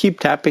you can keep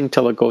tapping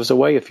till it goes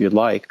away if you'd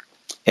like.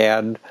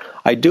 And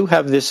I do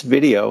have this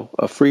video,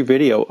 a free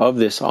video of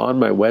this on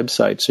my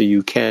website, so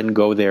you can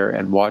go there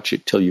and watch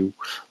it till you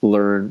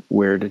learn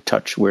where to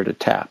touch, where to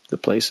tap, the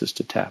places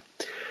to tap.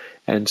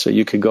 And so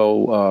you can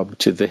go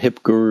to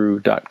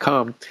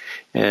thehipguru.com,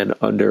 and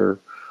under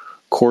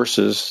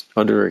courses,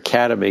 under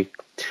Academy,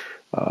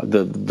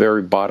 the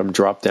very bottom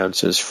drop down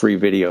says free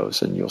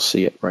videos, and you'll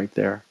see it right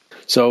there.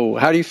 So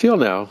how do you feel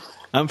now?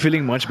 I'm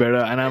feeling much better,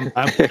 and I'm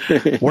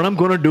what I'm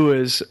going to do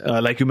is,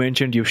 like you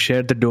mentioned, you've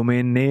shared the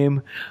domain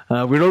name.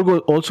 We're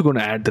also going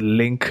to add the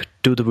link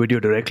to the video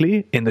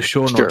directly in the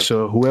show notes. Sure.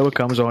 So whoever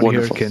comes on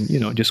Wonderful. here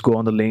can, just go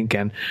on the link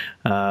and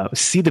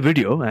see the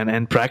video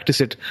and practice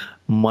it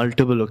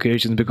multiple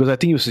occasions, because I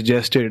think you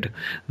suggested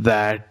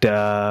that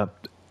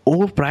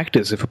over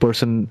practice, if a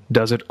person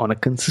does it on a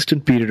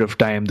consistent period of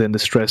time, then the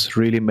stress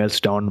really melts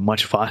down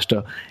much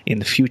faster in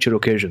the future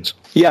occasions.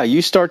 Yeah,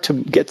 you start to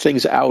get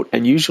things out,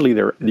 and usually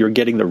you're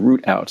getting the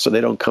root out, so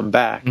they don't come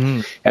back.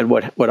 And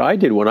what I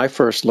did when I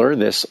first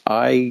learned this,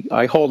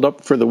 I holed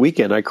up for the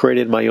weekend. I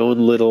created my own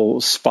little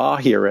spa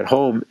here at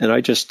home, and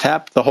I just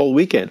tapped the whole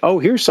weekend. Oh,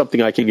 here's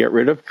something I can get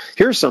rid of.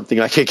 Here's something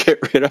I can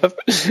get rid of.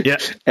 Yeah.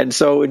 And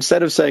so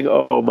instead of saying,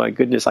 oh my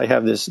goodness, I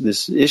have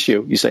this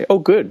issue, you say, oh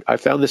good, I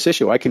found this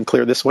issue. I can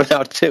clear this one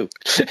out too.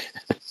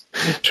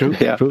 True.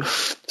 Yeah. True.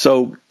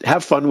 So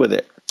have fun with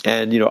it.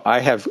 And I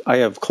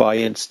have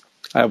clients.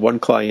 I have one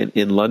client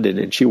in London,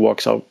 and she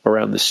walks out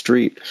around the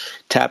street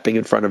tapping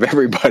in front of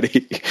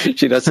everybody.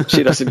 She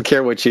doesn't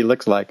care what she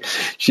looks like.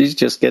 She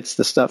just gets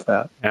the stuff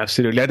out.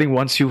 Absolutely. I think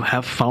once you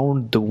have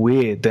found the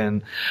way,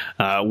 then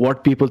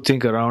what people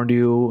think around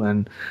you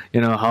and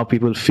how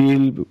people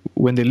feel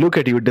when they look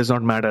at you, it does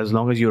not matter. As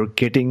long as you're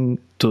getting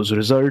those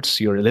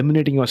results, you're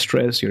eliminating your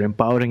stress, you're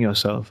empowering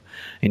yourself,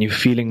 and you're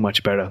feeling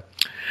much better.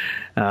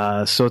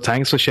 So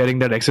thanks for sharing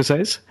that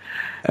exercise.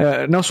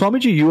 Now,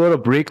 Swamiji, you are a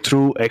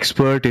breakthrough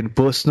expert in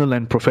personal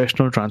and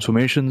professional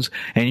transformations,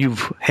 and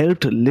you've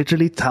helped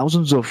literally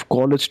thousands of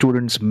college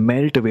students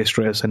melt away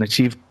stress and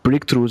achieve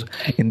breakthroughs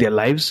in their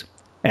lives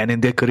and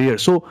in their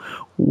careers. So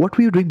what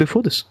were you doing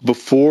before this?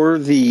 Before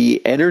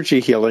the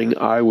energy healing,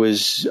 I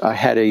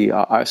had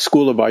a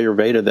school of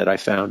Ayurveda that I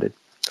founded.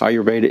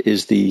 Ayurveda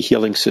is the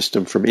healing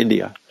system from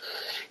India,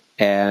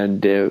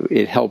 and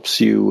it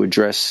helps you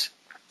address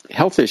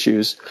health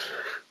issues,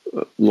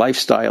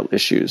 lifestyle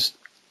issues,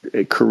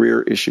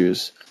 career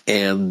issues,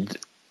 and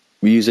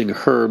using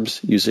herbs,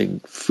 using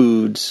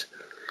foods,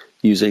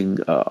 using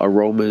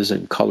aromas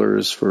and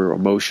colors for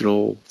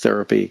emotional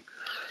therapy,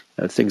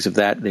 things of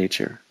that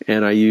nature.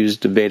 And I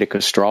used Vedic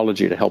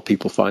astrology to help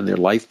people find their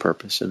life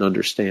purpose and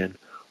understand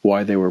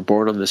why they were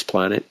born on this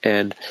planet.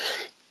 And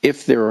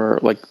if there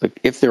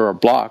are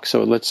blocks,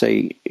 so let's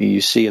say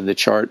you see in the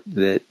chart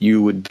that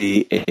you would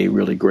be a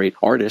really great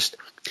artist,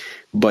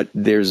 but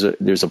there's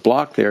a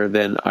block there,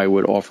 then I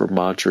would offer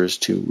mantras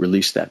to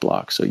release that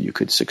block so you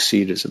could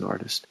succeed as an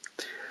artist.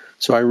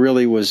 So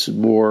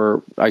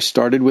I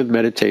started with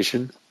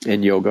meditation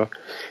and yoga,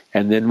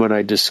 and then when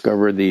I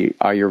discovered the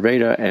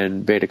Ayurveda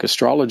and Vedic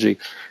astrology,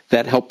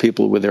 that helped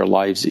people with their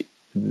lives,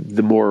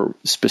 the more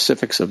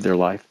specifics of their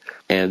life.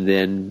 And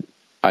then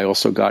I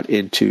also got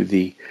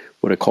into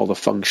what I call the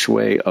feng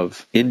shui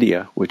of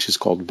India, which is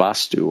called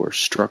vastu, or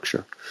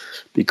structure,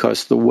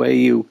 because the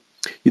way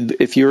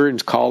if you're in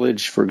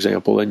college, for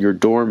example, and your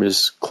dorm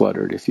is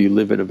cluttered, if you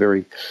live in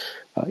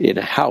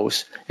a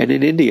house, and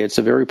in India it's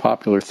a very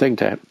popular thing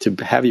to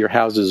have your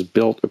houses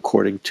built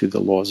according to the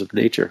laws of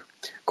nature,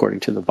 according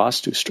to the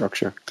vastu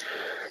structure,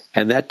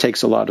 and that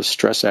takes a lot of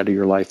stress out of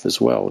your life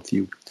as well.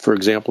 For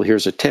example,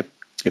 here's a tip: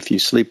 if you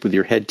sleep with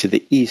your head to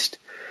the east,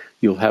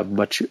 you'll have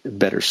much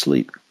better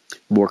sleep,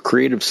 more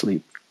creative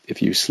sleep.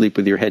 If you sleep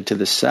with your head to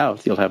the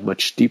south, you'll have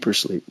much deeper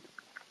sleep.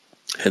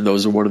 And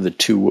those are one of the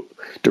two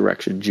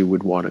directions you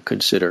would want to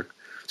consider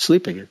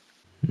sleeping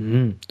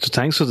in. So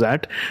thanks for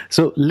that.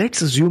 So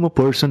let's assume a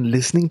person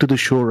listening to the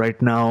show right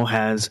now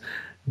has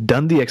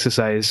done the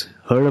exercise,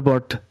 heard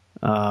about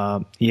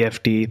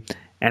EFT,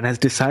 and has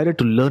decided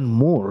to learn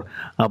more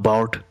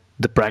about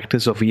the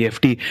practice of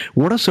EFT.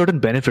 What are certain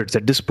benefits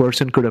that this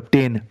person could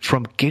obtain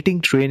from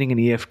getting training in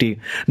EFT?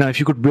 Now, if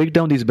you could break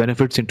down these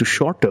benefits into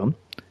short term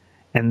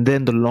and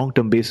then the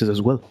long-term basis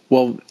as well.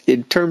 Well,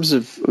 in terms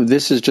of,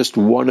 this is just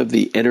one of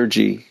the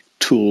energy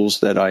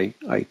tools that I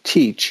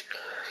teach.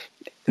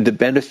 The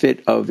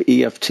benefit of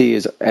EFT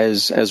is,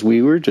 as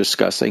we were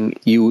discussing,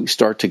 you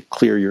start to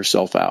clear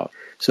yourself out.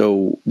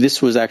 So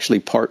this was actually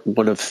part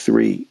 1 of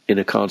 3 in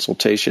a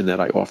consultation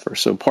that I offer.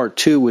 So part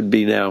 2 would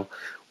be, now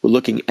we're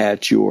looking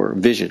at your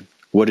vision.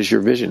 What is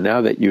your vision?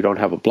 Now that you don't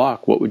have a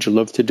block, what would you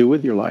love to do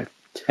with your life?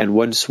 And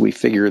once we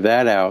figure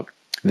that out,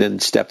 then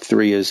step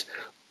 3 is,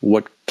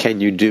 what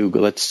can you do?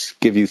 Let's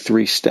give you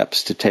 3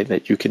 steps to take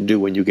that you can do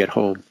when you get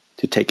home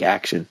to take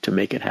action to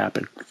make it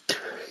happen.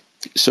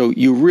 So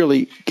you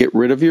really get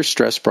rid of your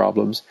stress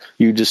problems.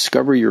 You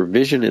discover your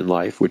vision in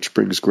life, which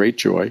brings great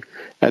joy.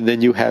 And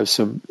then you have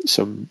some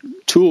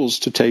tools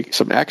to take,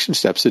 some action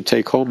steps to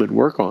take home and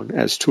work on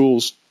as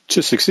tools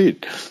to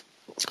succeed.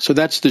 So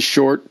that's the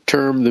short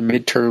term, the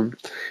midterm,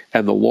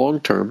 and the long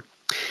term.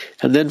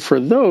 And then for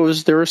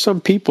those, there are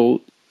some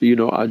people,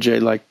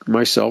 Ajay, like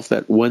myself,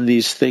 that when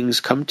these things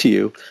come to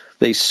you,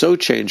 they so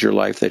change your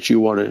life that you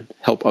want to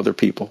help other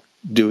people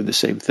do the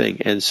same thing.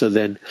 And so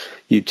then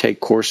you take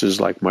courses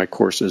like my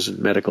courses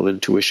in medical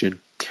intuition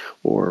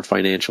or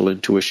financial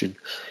intuition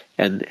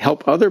and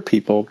help other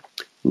people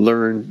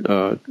learn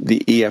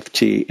the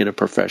EFT in a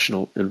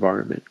professional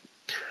environment.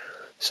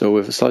 So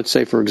let's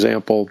say, for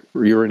example,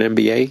 you're an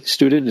MBA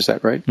student, is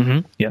that right?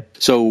 Mm-hmm. Yeah.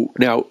 So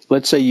now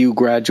let's say you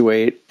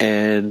graduate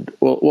and,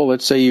 well,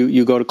 let's say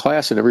you go to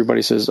class and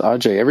everybody says,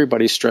 Ajay,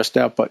 everybody's stressed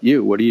out but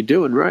you. What are you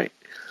doing right?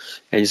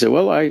 And you say,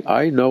 well,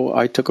 I know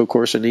I took a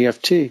course in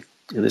EFT.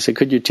 And they say,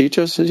 could you teach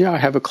us? I said, yeah, I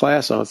have a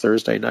class on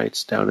Thursday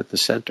nights down at the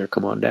center.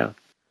 Come on down.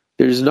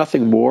 There's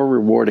nothing more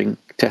rewarding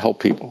to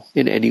help people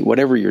in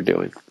whatever you're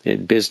doing,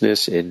 in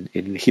business, in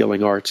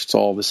healing arts. It's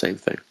all the same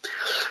thing.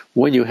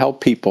 When you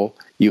help people,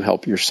 you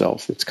help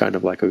yourself. It's kind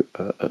of like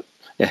a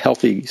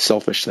healthy,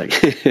 selfish thing.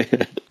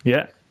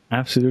 Yeah,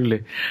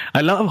 absolutely.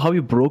 I love how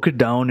you broke it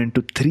down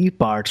into 3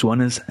 parts.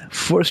 One is,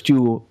 first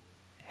you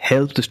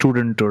help the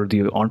student or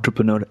the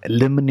entrepreneur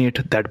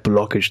eliminate that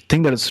blockage,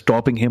 thing that is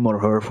stopping him or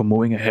her from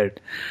moving ahead.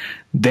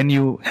 Then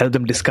you help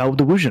them discover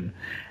the vision,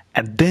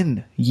 and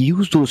then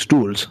use those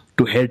tools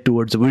to head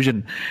towards the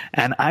vision.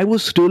 And I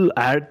was still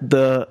at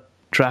the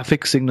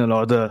traffic signal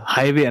or the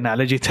highway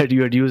analogy that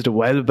you had used a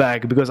while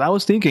back, because I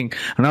was thinking,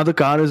 now the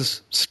car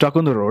is stuck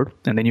on the road,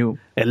 and then you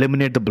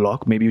eliminate the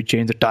block, maybe you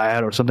change the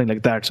tire or something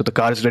like that, so the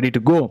car is ready to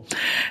go,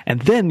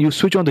 and then you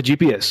switch on the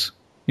GPS,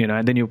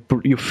 and then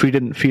you feed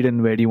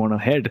in where do you want to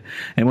head,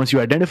 and once you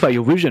identify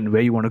your vision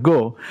where you want to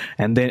go,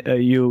 and then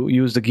you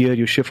use the gear,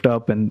 you shift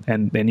up, and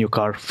then your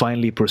car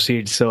finally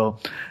proceeds. So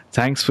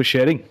thanks for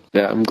sharing.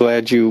 Yeah, I'm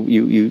glad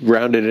you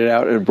rounded it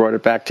out and brought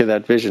it back to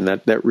that vision.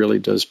 That really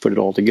does put it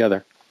all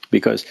together.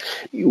 Because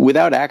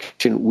without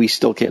action, we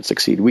still can't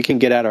succeed. We can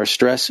get out our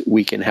stress,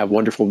 we can have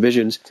wonderful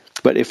visions,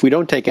 but if we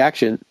don't take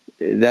action,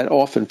 that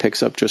often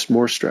picks up just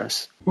more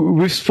stress.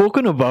 We've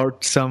spoken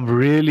about some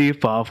really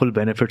powerful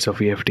benefits of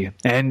EFT,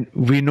 and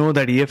we know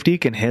that EFT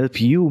can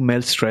help you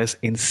melt stress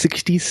in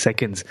 60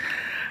 seconds.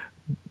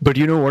 But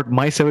you know what?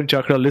 My 7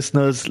 Chakra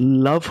listeners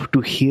love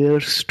to hear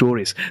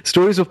stories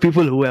of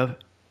people who have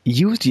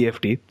used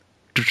EFT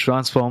to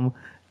transform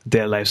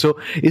their life. So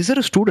is there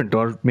a student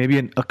or maybe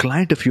a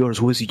client of yours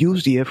who has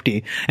used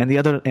EFT and the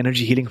other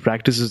energy healing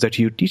practices that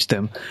you teach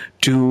them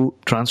to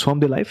transform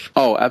their life?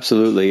 Oh,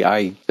 absolutely.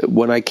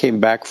 When I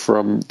came back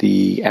from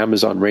the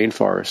Amazon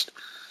rainforest,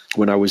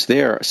 when I was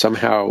there,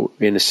 somehow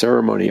in a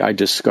ceremony, I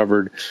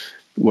discovered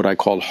what I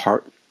call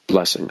heart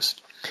blessings.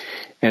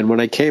 And when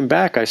I came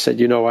back, I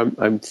said,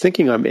 I'm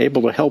thinking I'm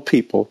able to help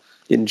people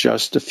in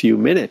just a few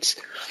minutes.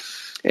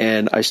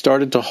 And I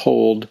started to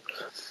hold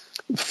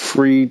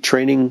free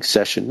training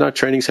sessions, not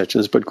training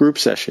sessions, but group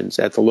sessions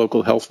at the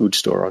local health food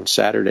store on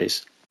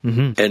Saturdays.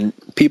 Mm-hmm.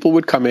 And people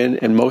would come in,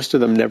 and most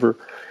of them never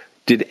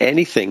did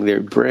anything.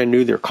 They're brand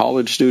new. They're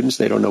college students.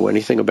 They don't know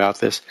anything about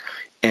this.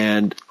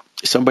 And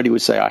somebody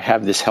would say, I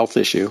have this health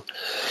issue.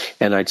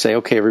 And I'd say,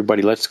 okay,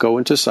 everybody, let's go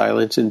into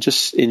silence and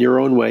just in your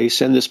own way,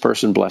 send this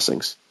person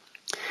blessings.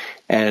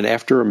 And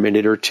after a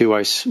minute or two,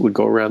 I would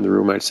go around the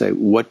room. I'd say,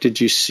 what did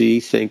you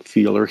see, think,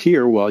 feel, or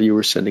hear while you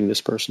were sending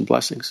this person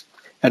blessings?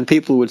 And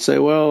people would say,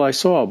 well, I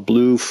saw a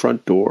blue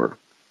front door.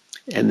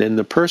 And then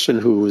the person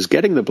who was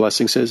getting the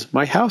blessing says,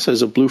 my house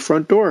has a blue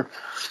front door.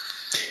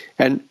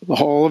 And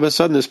all of a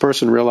sudden, this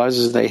person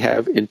realizes they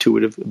have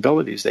intuitive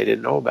abilities they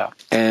didn't know about.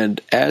 And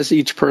as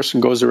each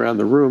person goes around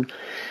the room,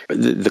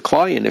 the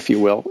client, if you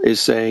will, is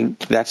saying,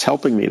 that's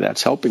helping me,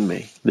 that's helping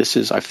me.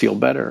 I feel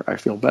better, I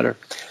feel better.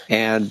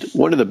 And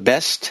one of the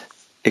best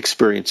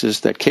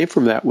experiences that came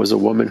from that was a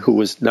woman who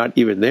was not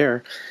even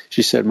there.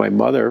 She said, my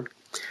mother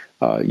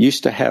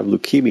used to have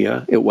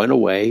leukemia. It went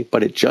away,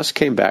 but it just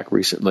came back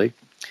recently,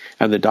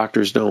 and the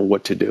doctors don't know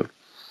what to do.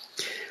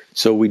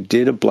 So we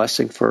did a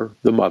blessing for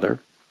the mother,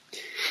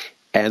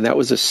 and that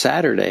was a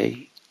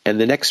Saturday.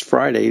 And the next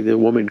Friday, the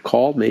woman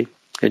called me,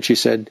 and she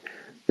said,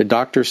 the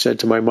doctor said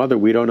to my mother,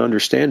 we don't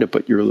understand it,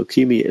 but your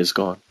leukemia is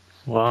gone.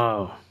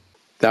 Wow.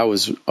 That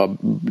was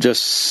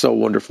just so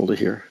wonderful to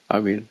hear. I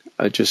mean,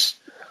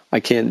 I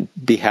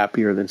can't be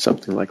happier than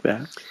something like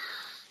that.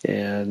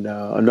 And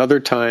another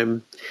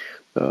time,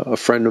 a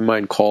friend of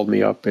mine called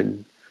me up,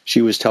 and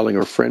she was telling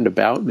her friend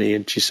about me,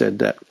 and she said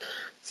that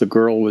the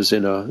girl was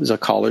a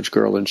college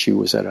girl, and she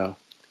was at a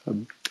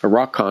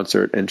rock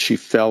concert, and she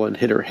fell and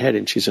hit her head,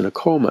 and she's in a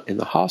coma in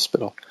the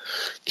hospital.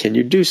 Can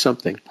you do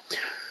something?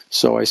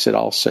 So I said,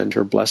 I'll send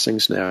her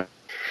blessings now.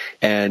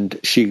 And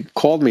she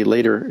called me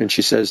later, and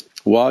she says,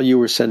 while you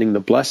were sending the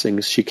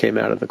blessings, she came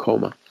out of the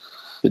coma.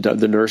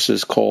 The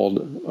nurses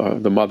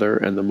called the mother,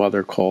 and the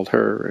mother called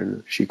her,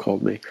 and she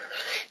called me.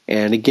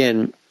 And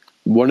again,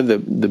 one of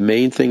the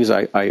main things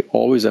I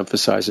always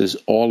emphasize is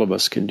all of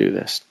us can do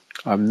this.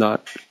 I'm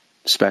not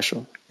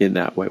special in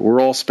that way.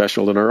 We're all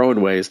special in our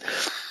own ways,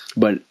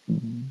 but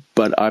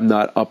I'm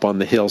not up on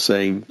the hill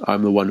saying,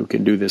 I'm the one who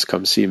can do this,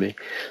 come see me.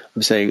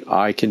 I'm saying,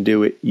 I can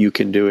do it, you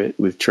can do it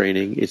with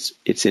training.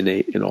 It's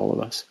innate in all of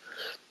us.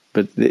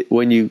 But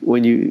when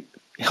you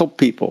help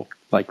people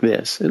like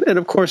this, and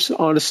of course,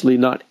 honestly,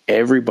 not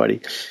everybody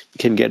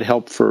can get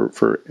help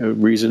for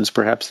reasons.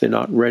 Perhaps they're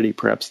not ready.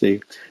 Perhaps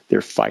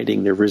they're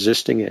fighting, they're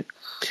resisting it.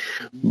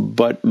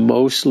 But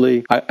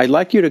mostly, I'd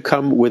like you to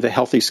come with a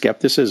healthy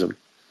skepticism.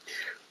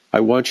 I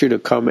want you to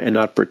come and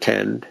not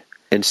pretend,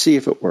 and see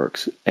if it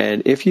works.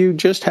 And if you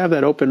just have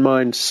that open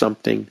mind,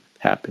 something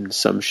happens,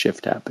 some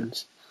shift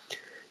happens.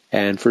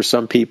 And for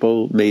some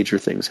people, major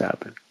things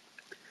happen.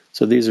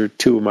 So these are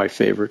 2 of my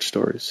favorite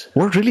stories.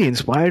 What really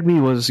inspired me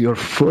was your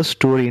first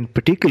story in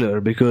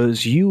particular,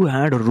 because you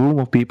had a room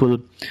of people,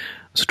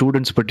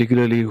 students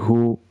particularly,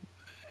 who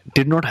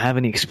did not have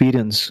any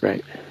experience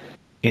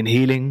in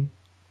healing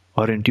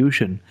or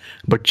intuition.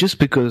 But just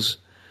because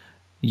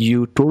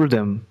you told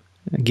them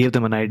gave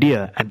them an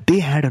idea, and they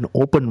had an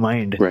open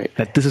mind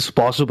that this is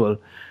possible.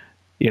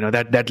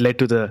 That led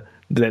to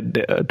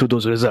to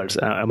those results.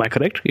 Am I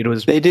correct? It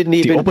was they didn't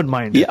even open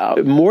mind. Yeah,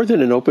 more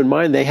than an open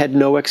mind. They had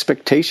no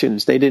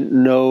expectations. They didn't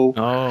know.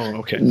 Oh,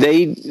 okay.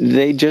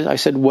 They just. I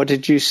said, "What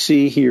did you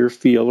see, hear,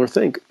 feel, or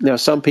think?" Now,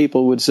 some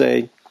people would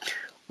say,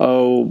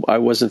 "Oh, I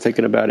wasn't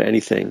thinking about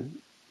anything.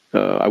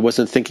 I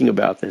wasn't thinking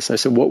about this." I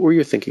said, "What were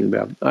you thinking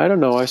about?" "I don't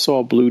know. I saw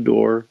a blue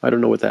door. I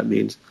don't know what that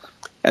means."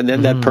 And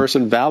then that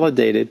person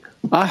validated,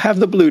 "I have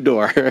the blue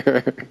door."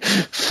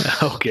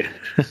 Okay.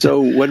 So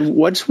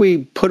once we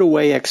put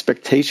away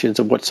expectations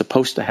of what's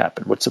supposed to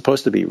happen, what's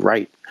supposed to be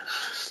right,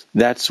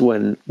 that's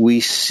when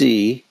we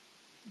see,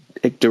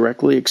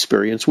 directly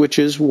experience, which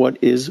is what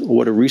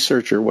a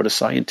researcher, what a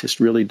scientist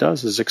really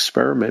does, is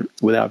experiment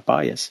without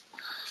bias.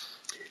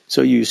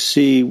 So you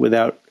see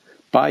without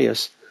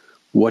bias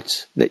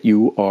that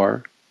you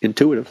are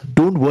intuitive.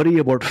 Don't worry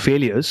about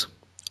failures.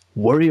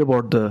 Worry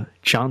about the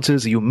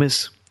chances you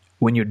miss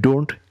when you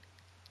don't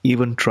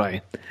even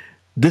try.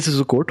 This is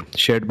a quote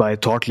shared by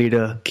thought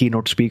leader,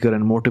 keynote speaker,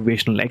 and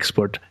motivational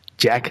expert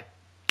Jack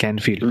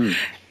Canfield.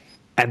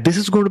 And this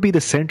is going to be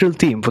the central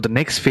theme for the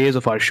next phase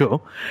of our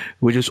show,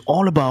 which is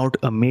all about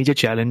a major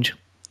challenge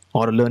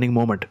or a learning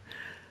moment.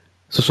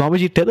 So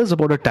Swamiji, tell us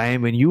about a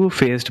time when you were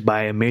faced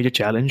by a major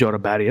challenge or a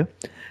barrier.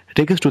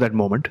 Take us to that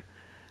moment.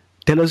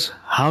 Tell us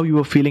how you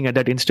were feeling at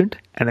that instant,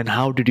 and then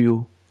how did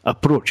you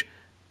approach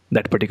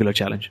that particular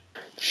challenge?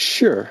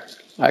 Sure.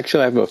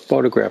 Actually, I have a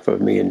photograph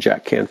of me and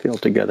Jack Canfield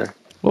together.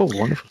 Oh,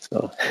 wonderful.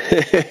 So.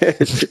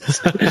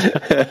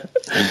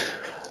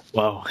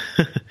 Wow.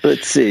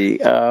 Let's see.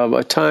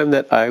 A time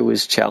that I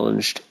was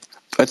challenged.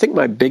 I think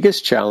my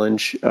biggest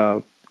challenge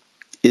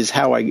is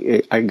how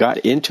I got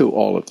into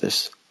all of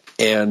this.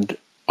 And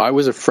I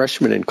was a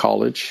freshman in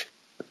college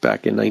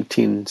back in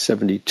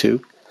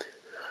 1972.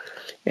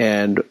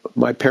 And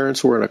my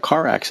parents were in a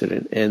car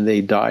accident, and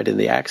they died in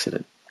the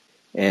accident.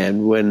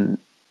 And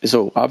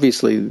so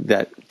obviously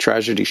that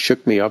tragedy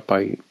shook me up.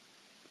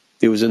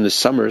 It was in the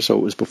summer, so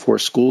it was before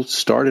school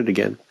started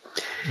again.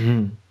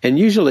 And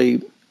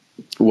usually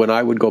when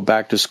I would go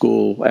back to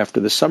school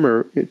after the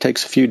summer, it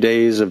takes a few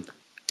days of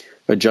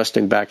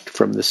adjusting back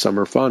from the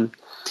summer fun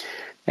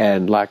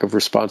and lack of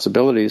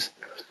responsibilities.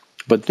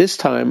 But this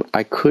time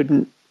I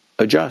couldn't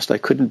adjust. I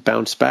couldn't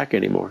bounce back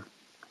anymore.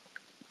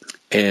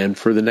 And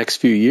for the next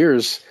few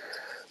years,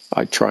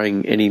 I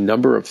trying any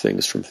number of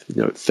things from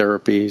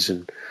therapies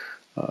and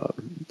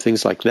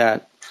things like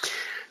that.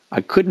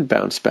 I couldn't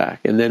bounce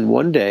back. And then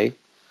one day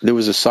there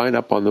was a sign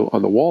up on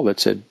the wall that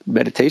said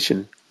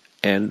meditation.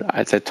 And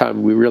at that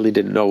time we really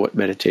didn't know what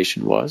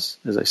meditation was,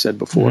 as I said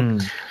before.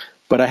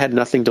 But I had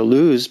nothing to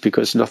lose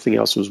because nothing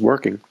else was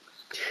working.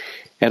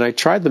 And I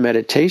tried the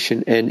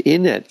meditation, and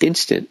in that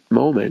instant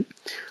moment,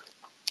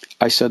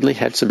 I suddenly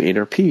had some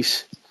inner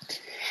peace.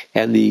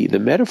 And the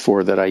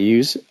metaphor that I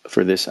use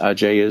for this,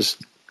 Ajay, is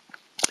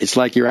it's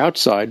like you're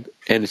outside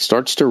and it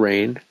starts to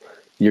rain,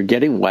 you're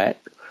getting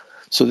wet,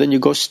 so then you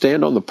go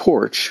stand on the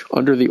porch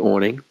under the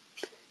awning,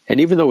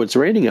 and even though it's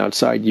raining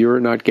outside, you're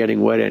not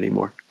getting wet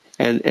anymore.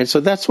 And so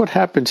that's what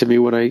happened to me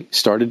when I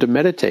started to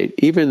meditate.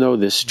 Even though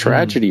this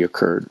tragedy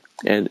occurred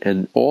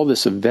and all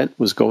this event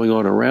was going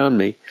on around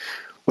me,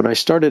 when I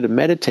started to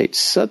meditate,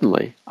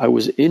 suddenly I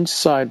was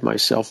inside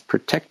myself,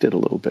 protected a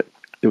little bit.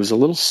 There was a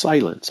little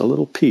silence, a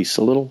little peace,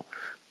 a little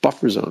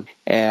buffer zone.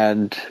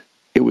 And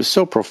it was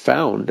so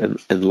profound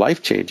and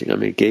life-changing. I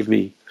mean,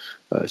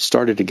 it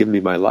started to give me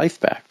my life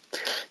back,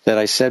 that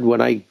I said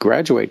when I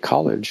graduated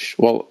college,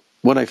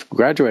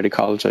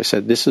 I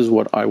said, this is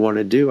what I want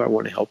to do. I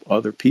want to help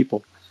other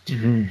people.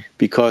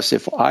 Because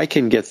if I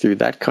can get through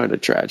that kind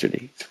of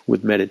tragedy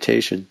with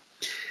meditation,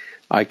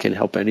 I can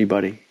help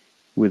anybody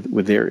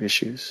with their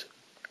issues.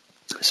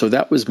 So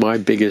that was my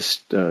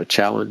biggest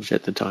challenge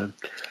at the time.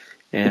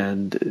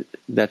 And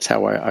that's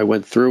how I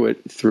went through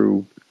it,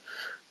 through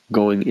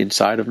going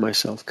inside of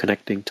myself,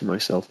 connecting to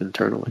myself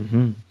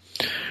internally.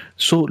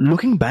 So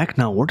looking back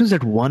now, what is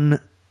that one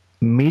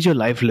major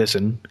life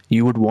lesson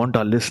you would want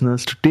our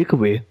listeners to take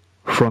away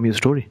from your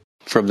story?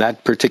 From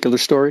that particular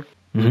story?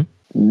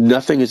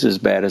 Nothing is as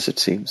bad as it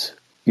seems.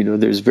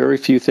 There's very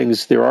few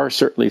things. There are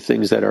certainly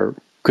things that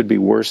could be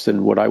worse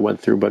than what I went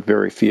through, but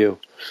very few.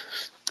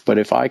 But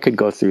if I could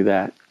go through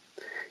that,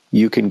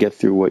 you can get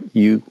through what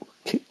you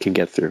can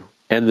get through.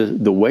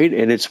 And the way,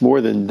 and it's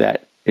more than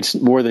that. It's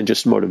more than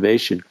just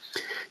motivation.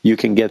 You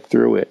can get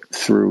through it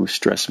through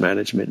stress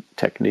management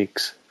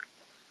techniques,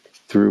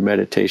 through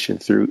meditation,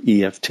 through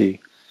EFT.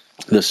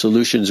 The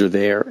solutions are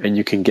there, and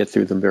you can get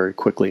through them very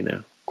quickly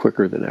now,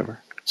 quicker than ever.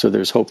 So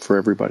there's hope for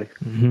everybody.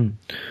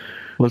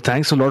 Well,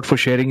 thanks a lot for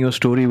sharing your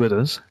story with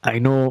us. I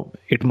know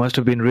it must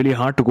have been really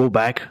hard to go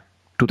back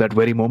to that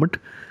very moment,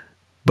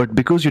 but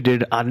because you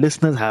did, our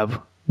listeners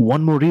have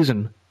one more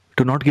reason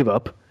to not give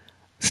up,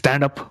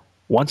 stand up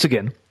once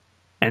again,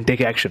 and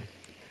take action.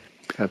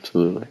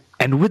 Absolutely.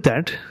 And with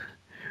that,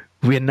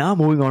 we are now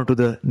moving on to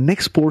the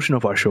next portion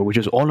of our show, which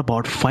is all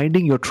about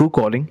finding your true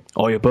calling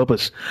or your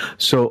purpose.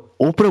 So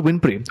Oprah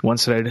Winfrey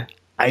once said,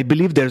 I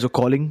believe there's a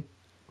calling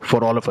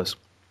for all of us.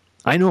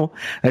 I know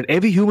that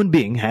every human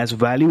being has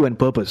value and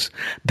purpose.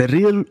 The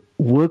real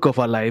work of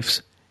our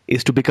lives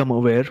is to become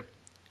aware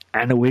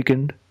and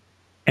awakened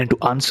and to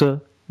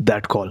answer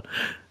that call.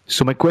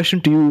 So my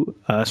question to you,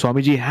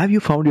 Swamiji, have you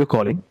found your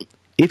calling?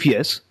 If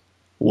yes,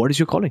 what is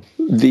your calling?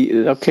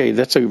 Okay,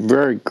 that's a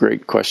very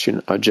great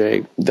question,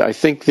 Ajay. I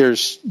think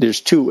there's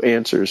two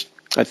answers.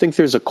 I think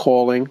there's a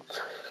calling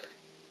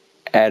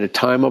at a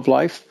time of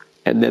life,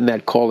 and then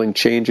that calling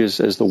changes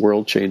as the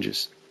world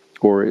changes,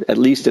 or at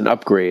least an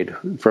upgrade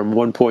from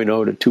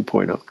 1.0 to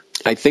 2.0.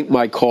 I think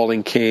my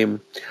calling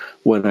came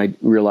when I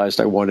realized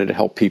I wanted to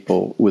help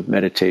people with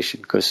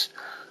meditation, because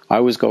I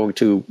was going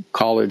to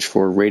college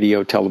for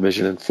radio,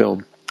 television, and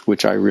film,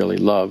 which I really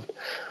loved.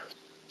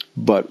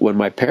 But when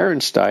my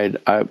parents died,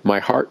 my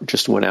heart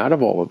just went out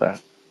of all of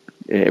that.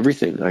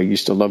 Everything. I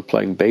used to love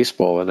playing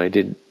baseball, and I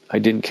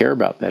didn't care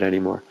about that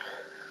anymore.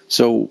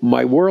 So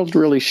my world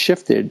really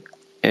shifted,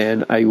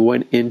 and I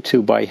went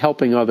into, by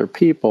helping other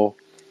people,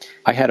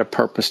 I had a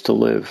purpose to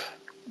live.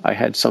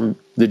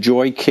 The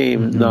joy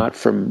came not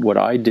from what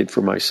I did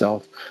for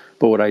myself,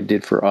 but what I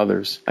did for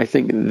others. I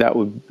think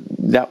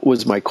that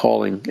was my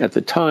calling at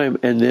the time,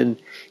 and then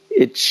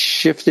it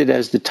shifted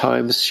as the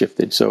times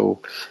shifted. So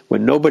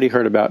when nobody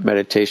heard about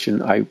meditation,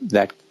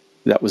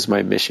 that was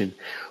my mission.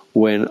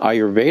 When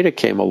Ayurveda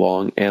came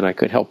along and I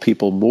could help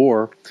people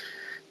more,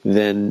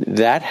 then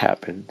that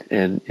happened.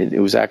 And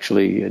it was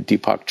actually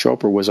Deepak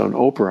Chopra was on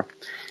Oprah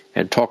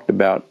and talked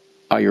about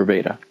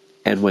Ayurveda.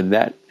 And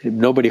when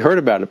nobody heard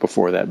about it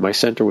before that. My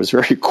center was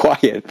very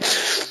quiet.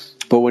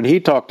 But when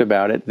he talked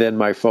about it, then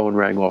my phone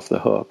rang off the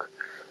hook.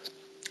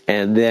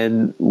 And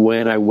then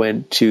when I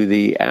went to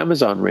the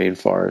Amazon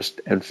rainforest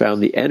and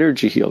found the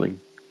energy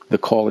healing, the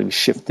calling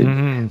shifted.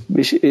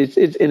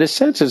 It, in a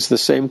sense, it's the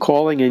same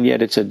calling, and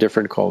yet it's a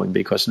different calling,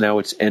 because now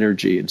it's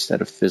energy instead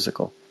of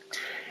physical.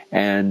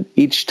 And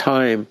each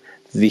time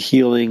the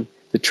healing,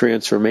 the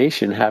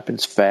transformation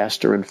happens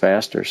faster and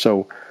faster.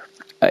 So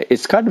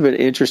it's kind of an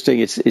interesting,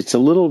 it's a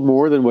little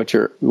more than what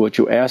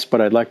you asked, but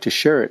I'd like to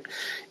share it,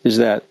 is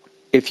that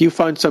if you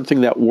find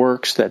something that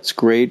works, that's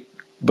great,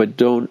 but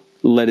don't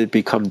let it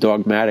become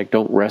dogmatic.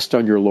 Don't rest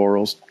on your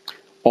laurels.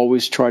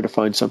 Always try to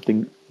find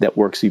something that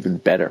works even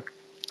better.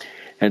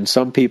 And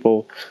some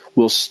people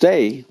will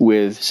stay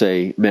with,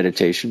 say,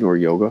 meditation or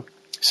yoga.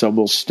 Some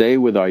will stay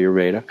with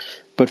Ayurveda.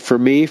 But for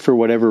me, for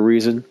whatever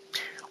reason,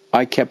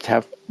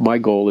 my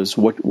goal is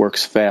what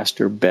works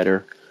faster,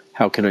 better.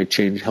 How can I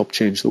help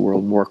change the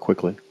world more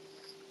quickly?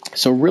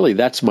 So really,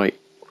 that's my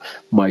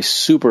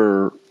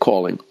super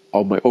calling,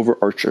 my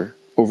overarching,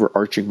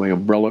 my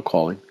umbrella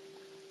calling.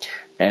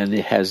 And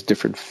it has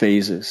different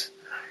phases.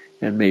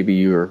 And maybe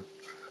your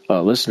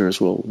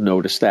listeners will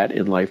notice that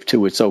in life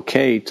too. It's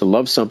okay to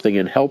love something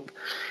and help,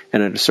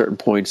 and at a certain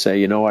point say,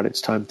 you know what, it's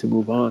time to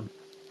move on.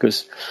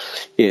 Because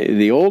in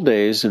the old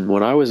days, and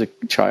when I was a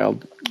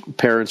child,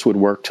 parents would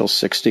work till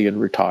 60 and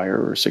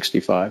retire, or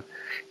 65.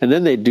 And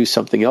then they'd do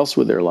something else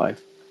with their life.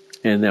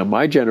 And now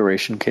my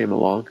generation came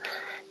along,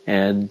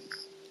 and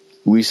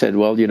we said,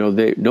 well,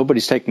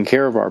 nobody's taking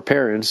care of our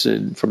parents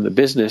and from the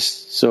business,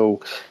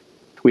 so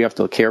we have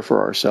to care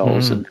for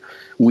ourselves, and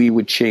we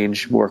would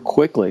change more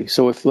quickly.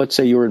 So if, let's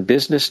say, you're in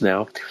business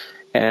now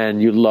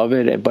and you love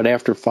it, but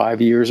after 5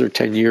 years or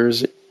 10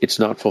 years, it's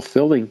not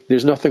fulfilling,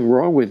 there's nothing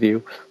wrong with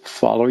you.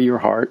 Follow your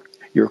heart.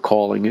 Your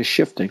calling is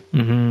shifting.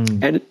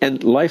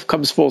 And life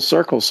comes full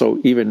circle. So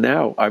even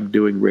now I'm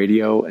doing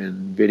radio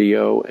and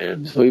video.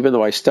 And so even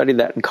though I studied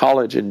that in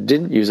college and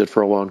didn't use it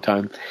for a long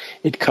time,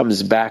 it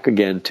comes back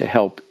again to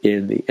help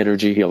in the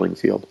energy healing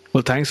field.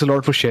 Well, thanks a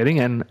lot for sharing.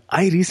 And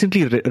I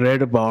recently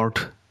read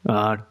about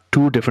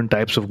two different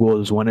types of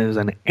goals. One is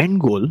an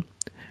end goal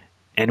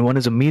and one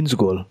is a means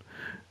goal.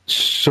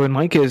 So in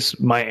my case,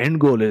 my end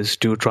goal is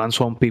to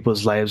transform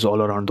people's lives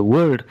all around the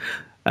world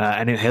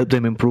and help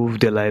them improve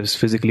their lives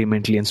physically,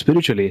 mentally, and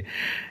spiritually.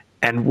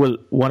 And well,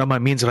 one of my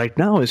means right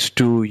now is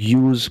to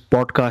use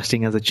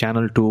podcasting as a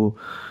channel to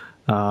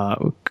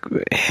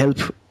help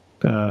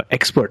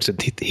experts and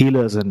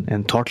healers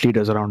and thought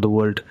leaders around the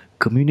world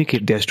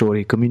communicate their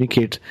story,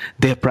 communicate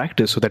their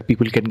practice so that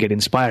people can get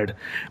inspired.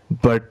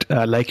 But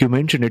like you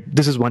mentioned,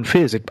 this is one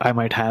phase. I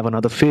might have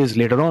another phase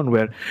later on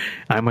where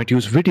I might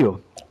use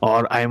video,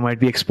 or I might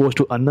be exposed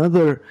to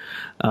another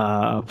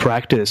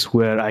practice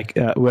where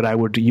I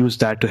would use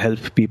that to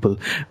help people.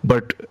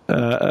 But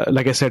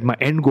like I said, my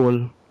end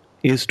goal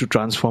is to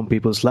transform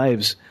people's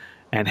lives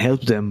and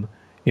help them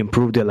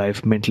improve their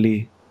life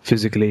mentally,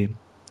 physically,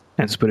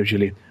 and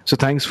spiritually. So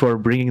thanks for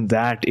bringing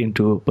that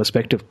into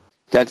perspective.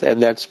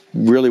 That's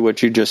really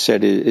what you just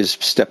said is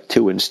step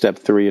 2 and step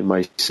 3 in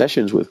my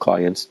sessions with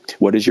clients.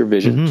 What is your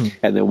vision?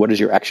 And then what is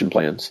your action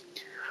plans?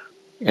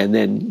 And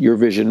then your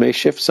vision may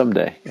shift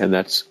someday, and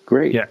that's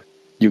great. Yeah.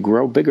 You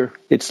grow bigger.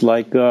 It's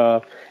like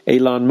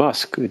Elon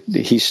Musk.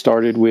 He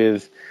started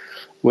with,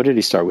 what did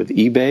he start with?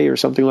 eBay or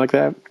something like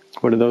that?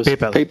 One of those?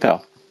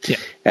 PayPal. Yeah.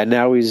 And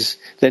now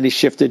he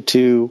shifted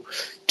to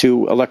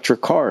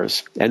electric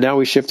cars, and now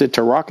he shifted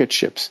to rocket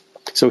ships.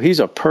 So he's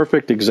a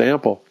perfect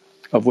example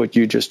of what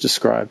you just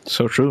described.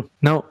 So true.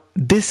 Now,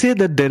 they say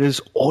that there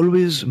is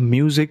always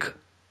music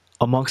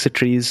amongst the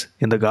trees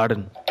in the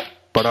garden,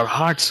 but our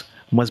hearts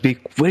must be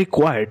very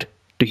quiet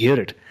to hear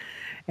it.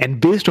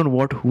 And based on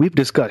what we've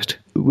discussed,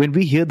 when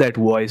we hear that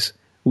voice,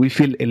 we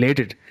feel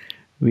elated,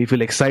 we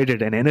feel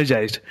excited and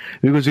energized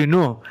because we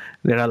know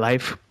that our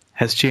life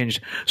has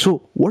changed.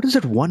 So, what is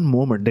that one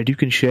moment that you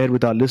can share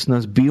with our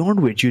listeners beyond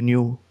which you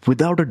knew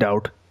without a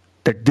doubt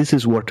that this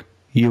is what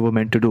you were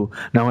meant to do?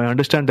 Now, I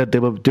understand that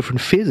there were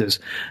different phases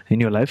in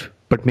your life,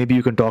 but maybe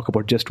you can talk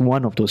about just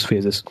one of those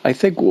phases. I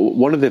think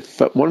one of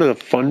the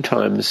fun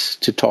times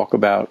to talk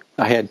about,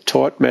 I had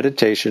taught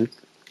meditation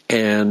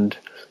and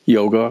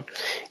yoga,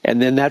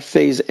 and then that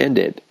phase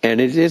ended. And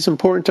it is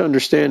important to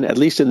understand, at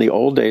least in the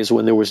old days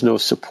when there was no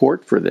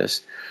support for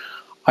this,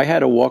 I had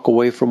to walk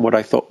away from what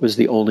I thought was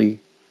the only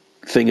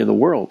thing in the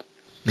world.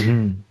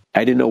 Mm-hmm.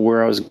 I didn't know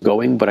where I was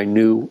going, but I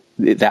knew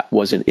that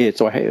wasn't it.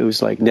 So it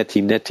was like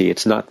neti,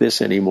 it's not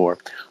this anymore.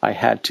 I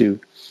had to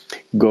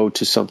go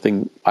to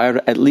something, I had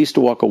to at least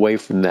walk away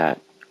from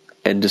that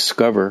and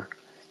discover.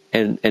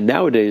 And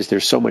nowadays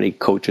there's so many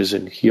coaches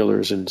and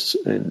healers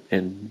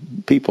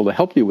and people to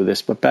help you with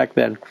this. But back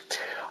then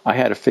I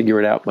had to figure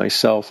it out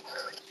myself.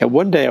 And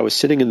one day I was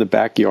sitting in the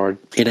backyard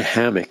in a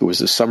hammock. It was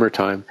the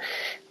summertime,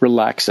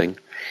 relaxing.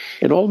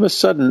 And all of a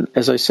sudden,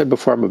 as I said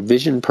before, I'm a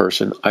vision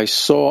person. I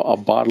saw a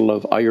bottle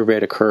of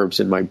Ayurvedic herbs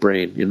in my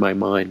brain, in my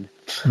mind.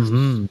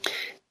 Mm-hmm.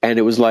 And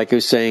it was like it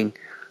was saying,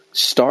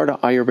 start an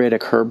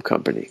Ayurvedic herb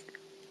company.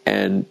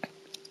 And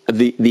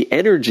the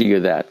energy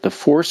of that, the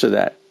force of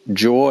that,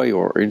 joy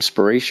or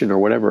inspiration or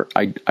whatever,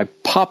 I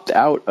popped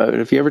out.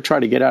 If you ever try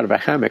to get out of a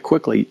hammock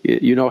quickly,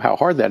 you know how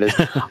hard that is.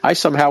 I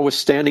somehow was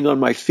standing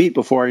on my feet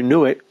before I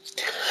knew it.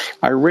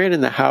 I ran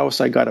in the house.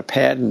 I got a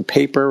pad and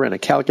paper and a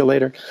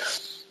calculator.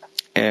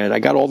 And I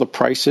got all the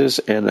prices,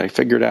 and I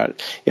figured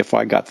out if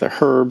I got the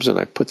herbs, and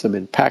I put them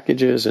in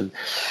packages, and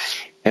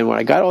when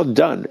I got all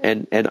done,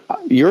 and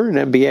you're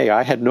an MBA,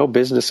 I had no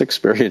business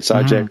experience,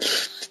 Ajay.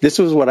 Mm-hmm. This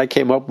was what I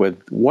came up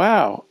with.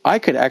 Wow, I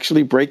could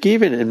actually break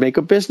even and make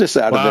a business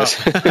out of this.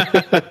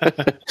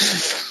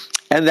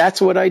 And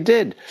that's what I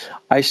did.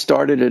 I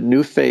started a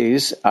new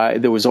phase.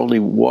 There was only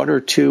one or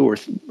two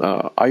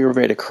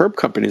Ayurvedic herb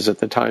companies at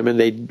the time, and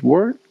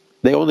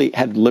they only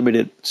had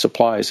limited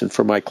supplies, and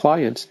for my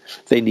clients,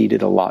 they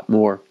needed a lot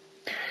more.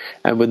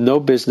 And with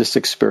no business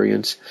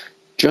experience,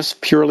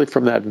 just purely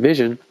from that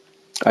vision,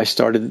 I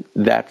started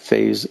that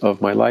phase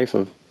of my life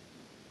of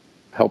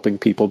helping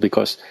people,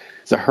 because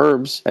the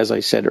herbs, as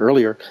I said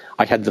earlier,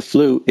 I had the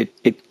flu.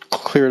 It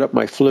cleared up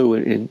my flu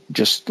in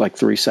just like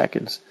 3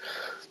 seconds.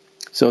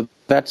 So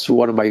that's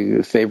one of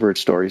my favorite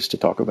stories to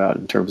talk about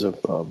in terms of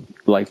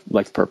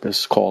life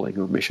purpose, calling,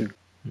 or mission.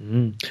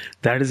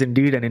 That is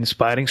indeed an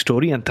inspiring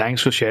story, and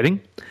thanks for sharing.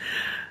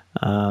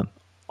 All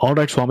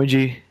right,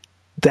 Swamiji,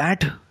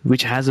 that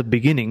which has a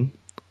beginning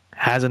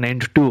has an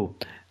end too.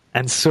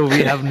 And so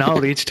we have now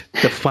reached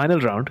the final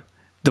round,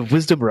 the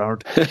wisdom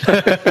round.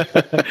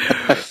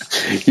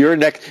 Your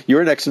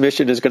next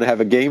mission is going to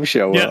have a game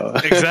show. Yeah,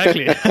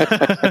 exactly.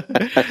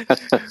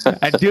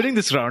 And during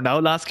this round, I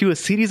will ask you a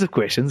series of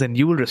questions, and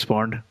you will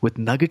respond with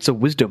nuggets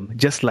of wisdom,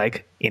 just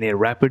like in a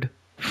rapid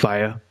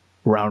fire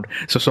round.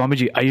 So,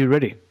 Swamiji, are you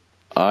ready?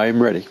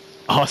 I'm ready.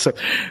 Awesome.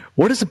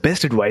 What is the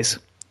best advice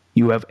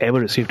you have ever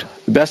received?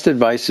 The best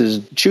advice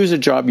is choose a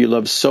job you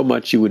love so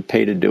much you would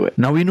pay to do it.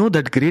 Now, we know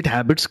that great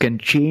habits can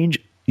change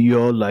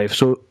your life.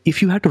 So,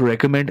 if you had to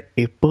recommend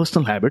a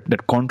personal habit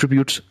that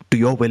contributes to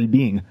your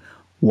well-being,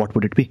 what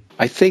would it be?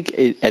 I think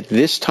at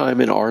this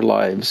time in our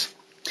lives,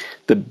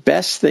 the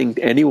best thing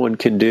anyone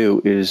can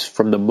do is,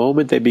 from the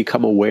moment they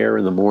become aware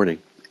in the morning,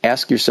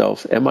 ask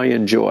yourself, am I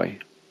in joy?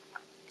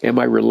 Am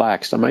I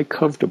relaxed? Am I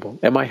comfortable?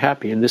 Am I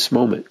happy in this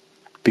moment?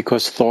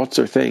 Because thoughts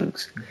are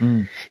things.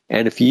 Mm-hmm.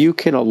 And if you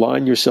can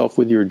align yourself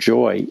with your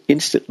joy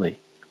instantly,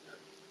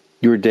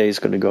 your day is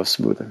going to go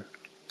smoother.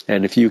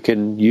 And if you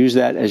can use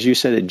that, as you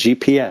said, a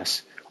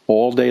GPS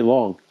all day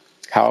long,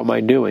 how am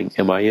I doing?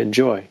 Am I in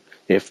joy?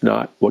 If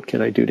not, what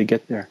can I do to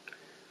get there?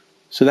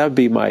 So that would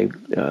be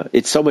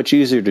it's so much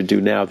easier to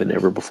do now than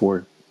ever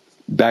before.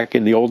 Back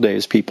in the old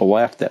days, people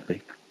laughed at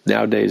me.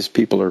 Nowadays,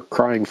 people are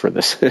crying for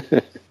this.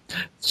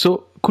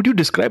 So, could you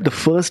describe the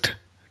first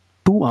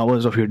 2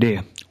 hours of your day?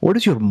 What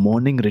is your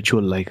morning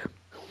ritual like?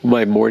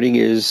 My morning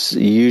is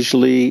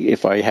usually,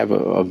 if I have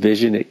a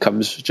vision, it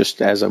comes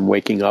just as I'm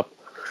waking up.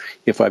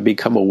 If I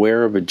become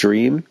aware of a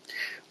dream,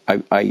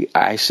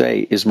 I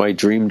say, is my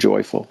dream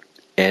joyful?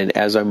 And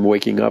as I'm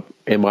waking up,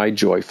 am I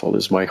joyful?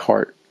 Is my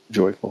heart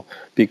joyful?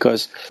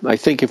 Because I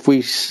think if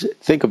we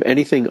think of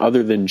anything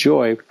other than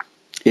joy,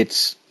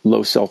 it's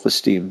low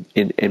self-esteem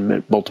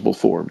in multiple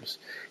forms.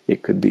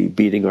 It could be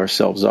beating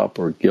ourselves up,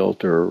 or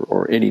guilt,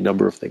 or any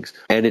number of things.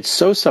 And it's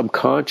so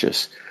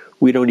subconscious,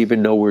 we don't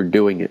even know we're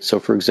doing it. So,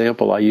 for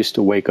example, I used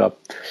to wake up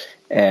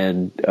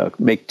and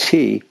make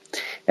tea,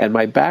 and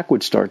my back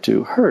would start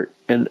to hurt.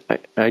 And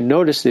I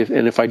noticed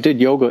if I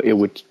did yoga, it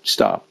would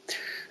stop.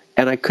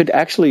 And I could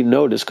actually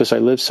notice, because I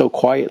lived so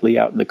quietly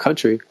out in the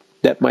country,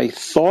 that my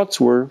thoughts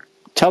were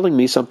telling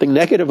me something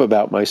negative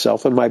about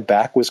myself, and my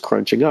back was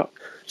crunching up.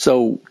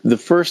 So the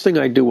first thing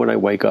I do when I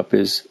wake up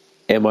is,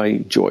 am I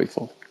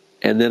joyful?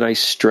 And then I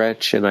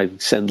stretch and I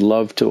send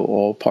love to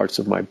all parts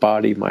of my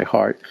body, my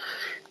heart.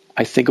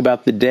 I think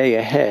about the day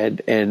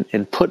ahead and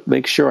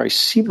make sure I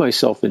see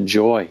myself in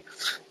joy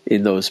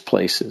in those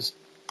places.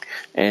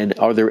 And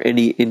are there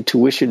any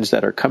intuitions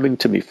that are coming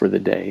to me for the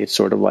day? It's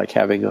sort of like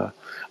having a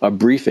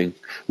briefing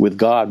with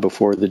God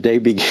before the day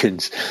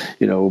begins,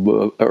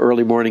 an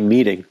early morning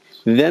meeting.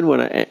 Then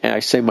when I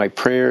say my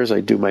prayers,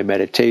 I do my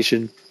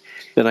meditation.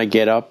 Then I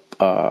get up,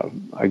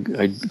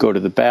 I go to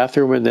the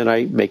bathroom, and then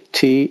I make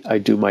tea. I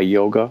do my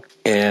yoga.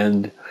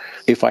 And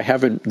if I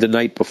haven't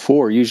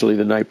usually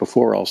the night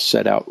before, I'll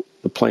set out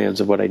the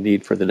plans of what I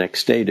need for the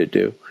next day to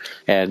do.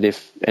 And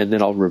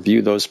then I'll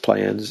review those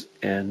plans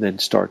and then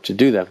start to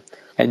do them.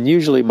 And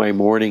usually my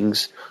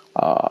mornings,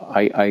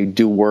 I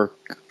do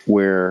work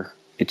where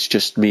it's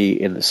just me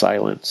in the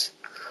silence.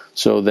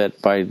 So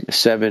that by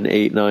 7,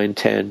 8, 9,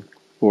 10,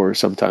 or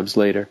sometimes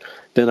later,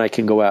 then I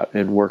can go out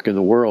and work in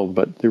the world.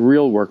 But the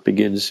real work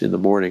begins in the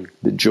morning.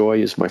 The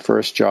joy is my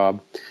first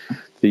job.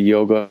 The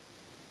yoga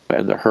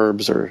and the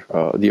herbs, or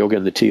the yoga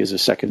and the tea, is a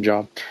second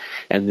job.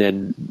 And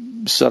then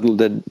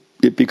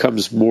it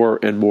becomes more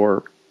and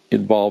more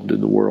involved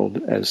in the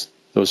world as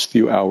those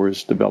few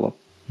hours develop.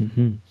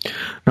 Mm-hmm.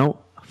 Now,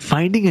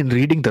 finding and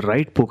reading the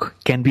right book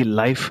can be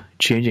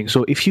life-changing.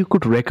 So if you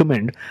could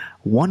recommend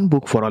one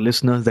book for our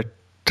listeners that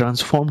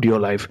transformed your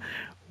life,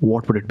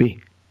 what would it be?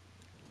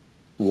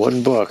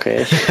 One book,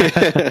 eh?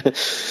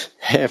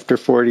 After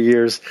 40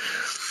 years.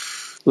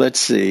 Let's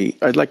see.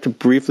 I'd like to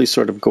briefly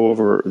sort of go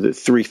over the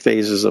 3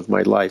 phases of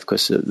my life,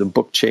 because the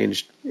book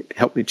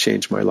helped me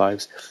change my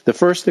lives. The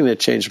first thing that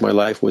changed my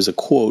life was a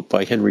quote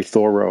by Henry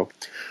Thoreau,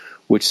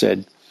 which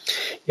said,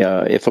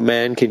 if a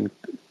man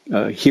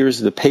hears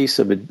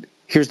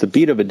the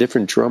beat of a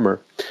different drummer,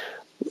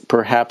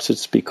 perhaps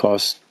it's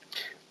because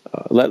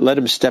let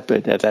him step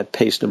it at that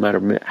pace, no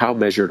matter how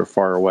measured or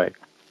far away.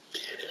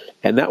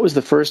 And that was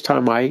the first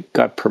time I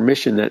got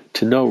permission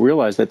to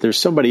realize that there's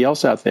somebody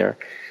else out there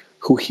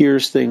who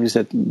hears things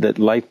that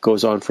life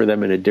goes on for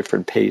them at a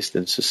different pace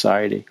than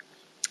society.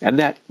 And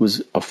that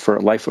was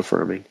life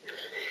affirming.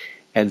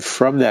 And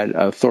from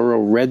that,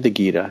 Thoreau read the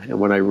Gita. And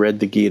when I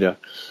read the Gita,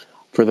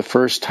 for the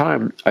first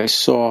time, I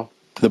saw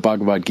the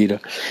Bhagavad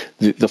Gita,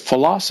 the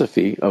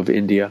philosophy of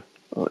Indian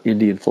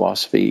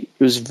philosophy.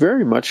 It was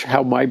very much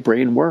how my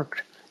brain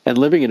worked. And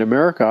living in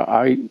America,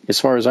 as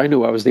far as I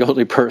knew, I was the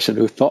only person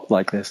who thought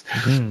like this.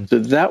 Mm-hmm. So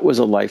that was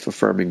a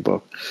life-affirming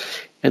book.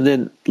 And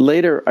then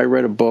later, I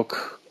read a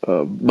book,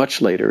 much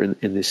later in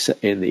the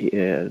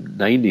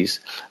 90s,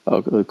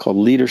 called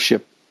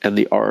Leadership and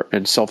the Art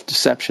and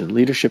Self-Deception.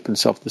 Leadership and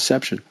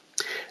Self-Deception.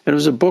 And it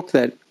was a book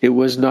that it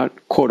was not,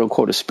 quote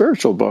unquote, a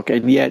spiritual book,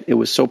 and yet it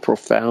was so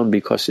profound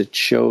because it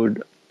shows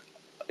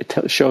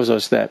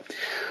us that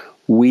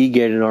we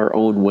get in our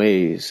own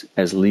ways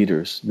as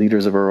leaders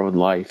of our own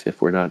life,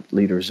 if we're not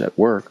leaders at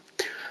work.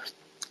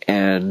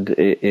 And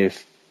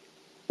if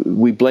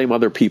we blame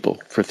other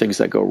people for things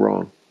that go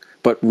wrong,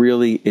 but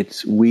really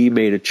we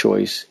made a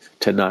choice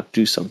to not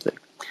do something.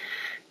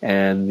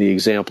 And the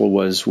example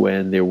was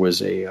when there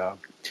was a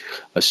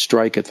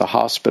strike at the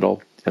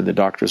hospital and the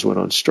doctors went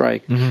on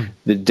strike, mm-hmm.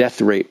 the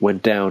death rate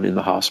went down in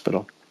the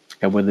hospital.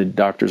 And when the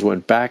doctors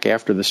went back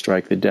after the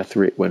strike, the death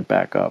rate went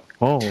back up.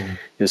 Oh,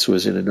 this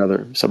was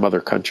in some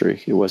other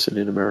country. It wasn't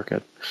in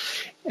America.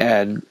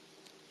 And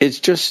it's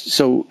just,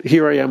 so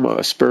here I am,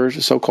 a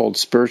so-called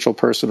spiritual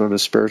person on a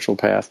spiritual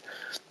path.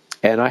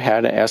 And I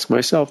had to ask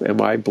myself,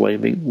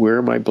 where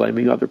am I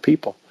blaming other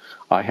people?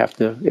 I have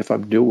to,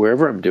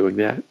 wherever I'm doing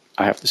that,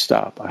 I have to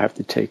stop. I have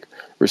to take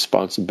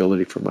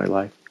responsibility for my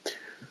life.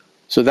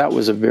 So that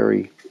was a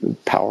very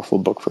powerful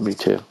book for me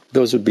too.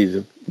 Those would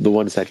be the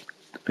ones that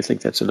I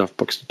think that's enough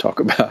books to talk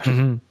about.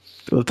 Mm-hmm.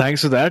 Well,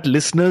 thanks for that.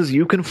 Listeners,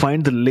 you can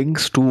find the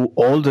links to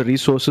all the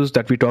resources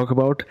that we talk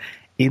about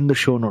in the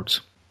show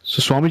notes.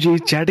 So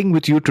Swamiji, chatting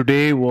with you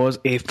today was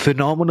a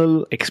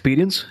phenomenal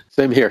experience.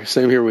 Same here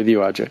with you,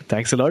 Ajay.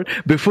 Thanks a lot.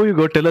 Before you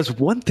go, tell us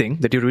one thing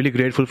that you're really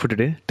grateful for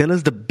today. Tell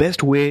us the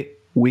best way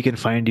we can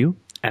find you,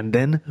 and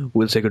then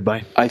we'll say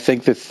goodbye. I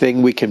think the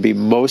thing we can be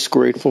most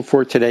grateful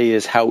for today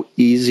is how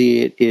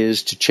easy it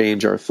is to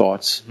change our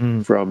thoughts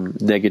from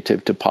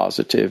negative to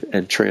positive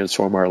and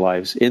transform our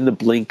lives in the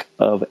blink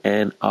of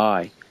an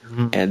eye.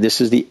 And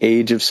this is the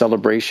age of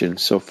celebration.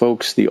 So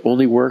folks, the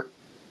only work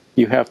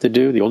we have to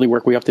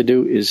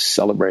do is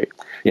celebrate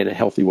in a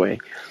healthy way.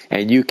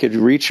 And you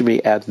can reach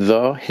me at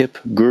The Hip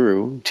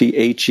Guru,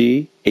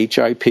 TheHipGuru,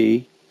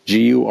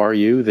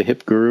 The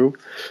Hip Guru.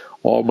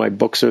 All my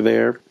books are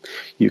there.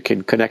 You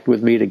can connect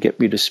with me to get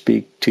me to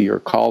speak to your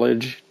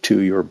college, to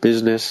your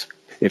business.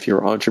 If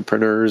you're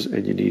entrepreneurs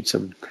and you need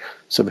some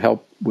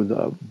help with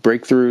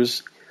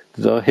breakthroughs,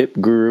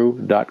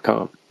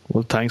 thehipguru.com.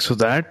 Well, thanks for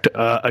that.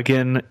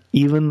 Again,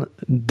 even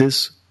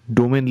this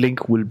domain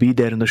link will be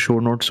there in the show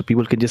notes, so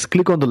people can just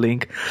click on the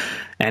link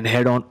and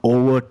head on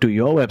over to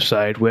your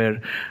website,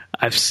 where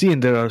I've seen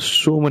there are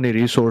so many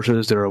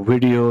resources, there are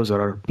videos,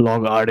 there are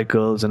blog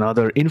articles and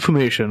other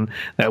information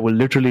that will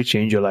literally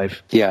change your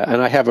life. Yeah,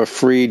 and I have a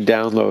free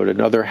download,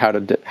 another how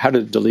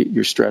to delete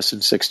your stress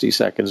in 60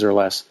 seconds or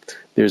less.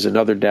 There's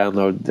another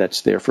download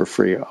that's there for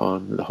free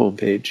on the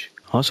homepage.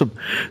 Awesome.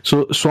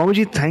 So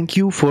Swamiji, thank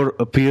you for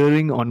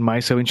appearing on My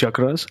 7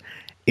 Chakras,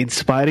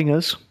 inspiring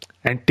us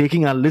and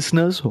taking our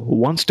listeners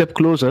one step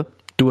closer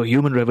to a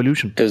human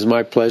revolution. It was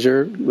my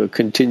pleasure. We'll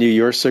continue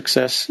your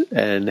success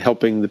and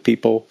helping the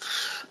people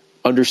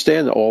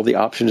understand all the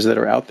options that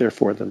are out there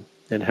for them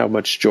and how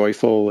much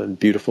joyful and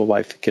beautiful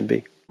life it can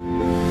be.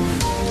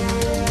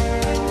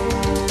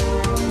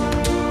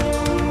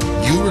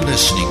 You were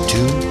listening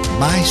to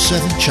My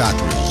 7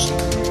 Chakras.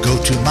 Go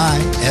to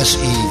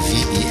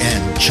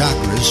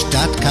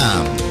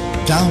mysevenchakras.com.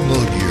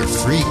 Download your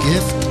free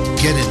gift,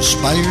 get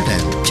inspired,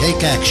 and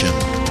take action.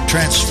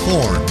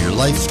 Transform your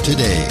life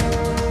today.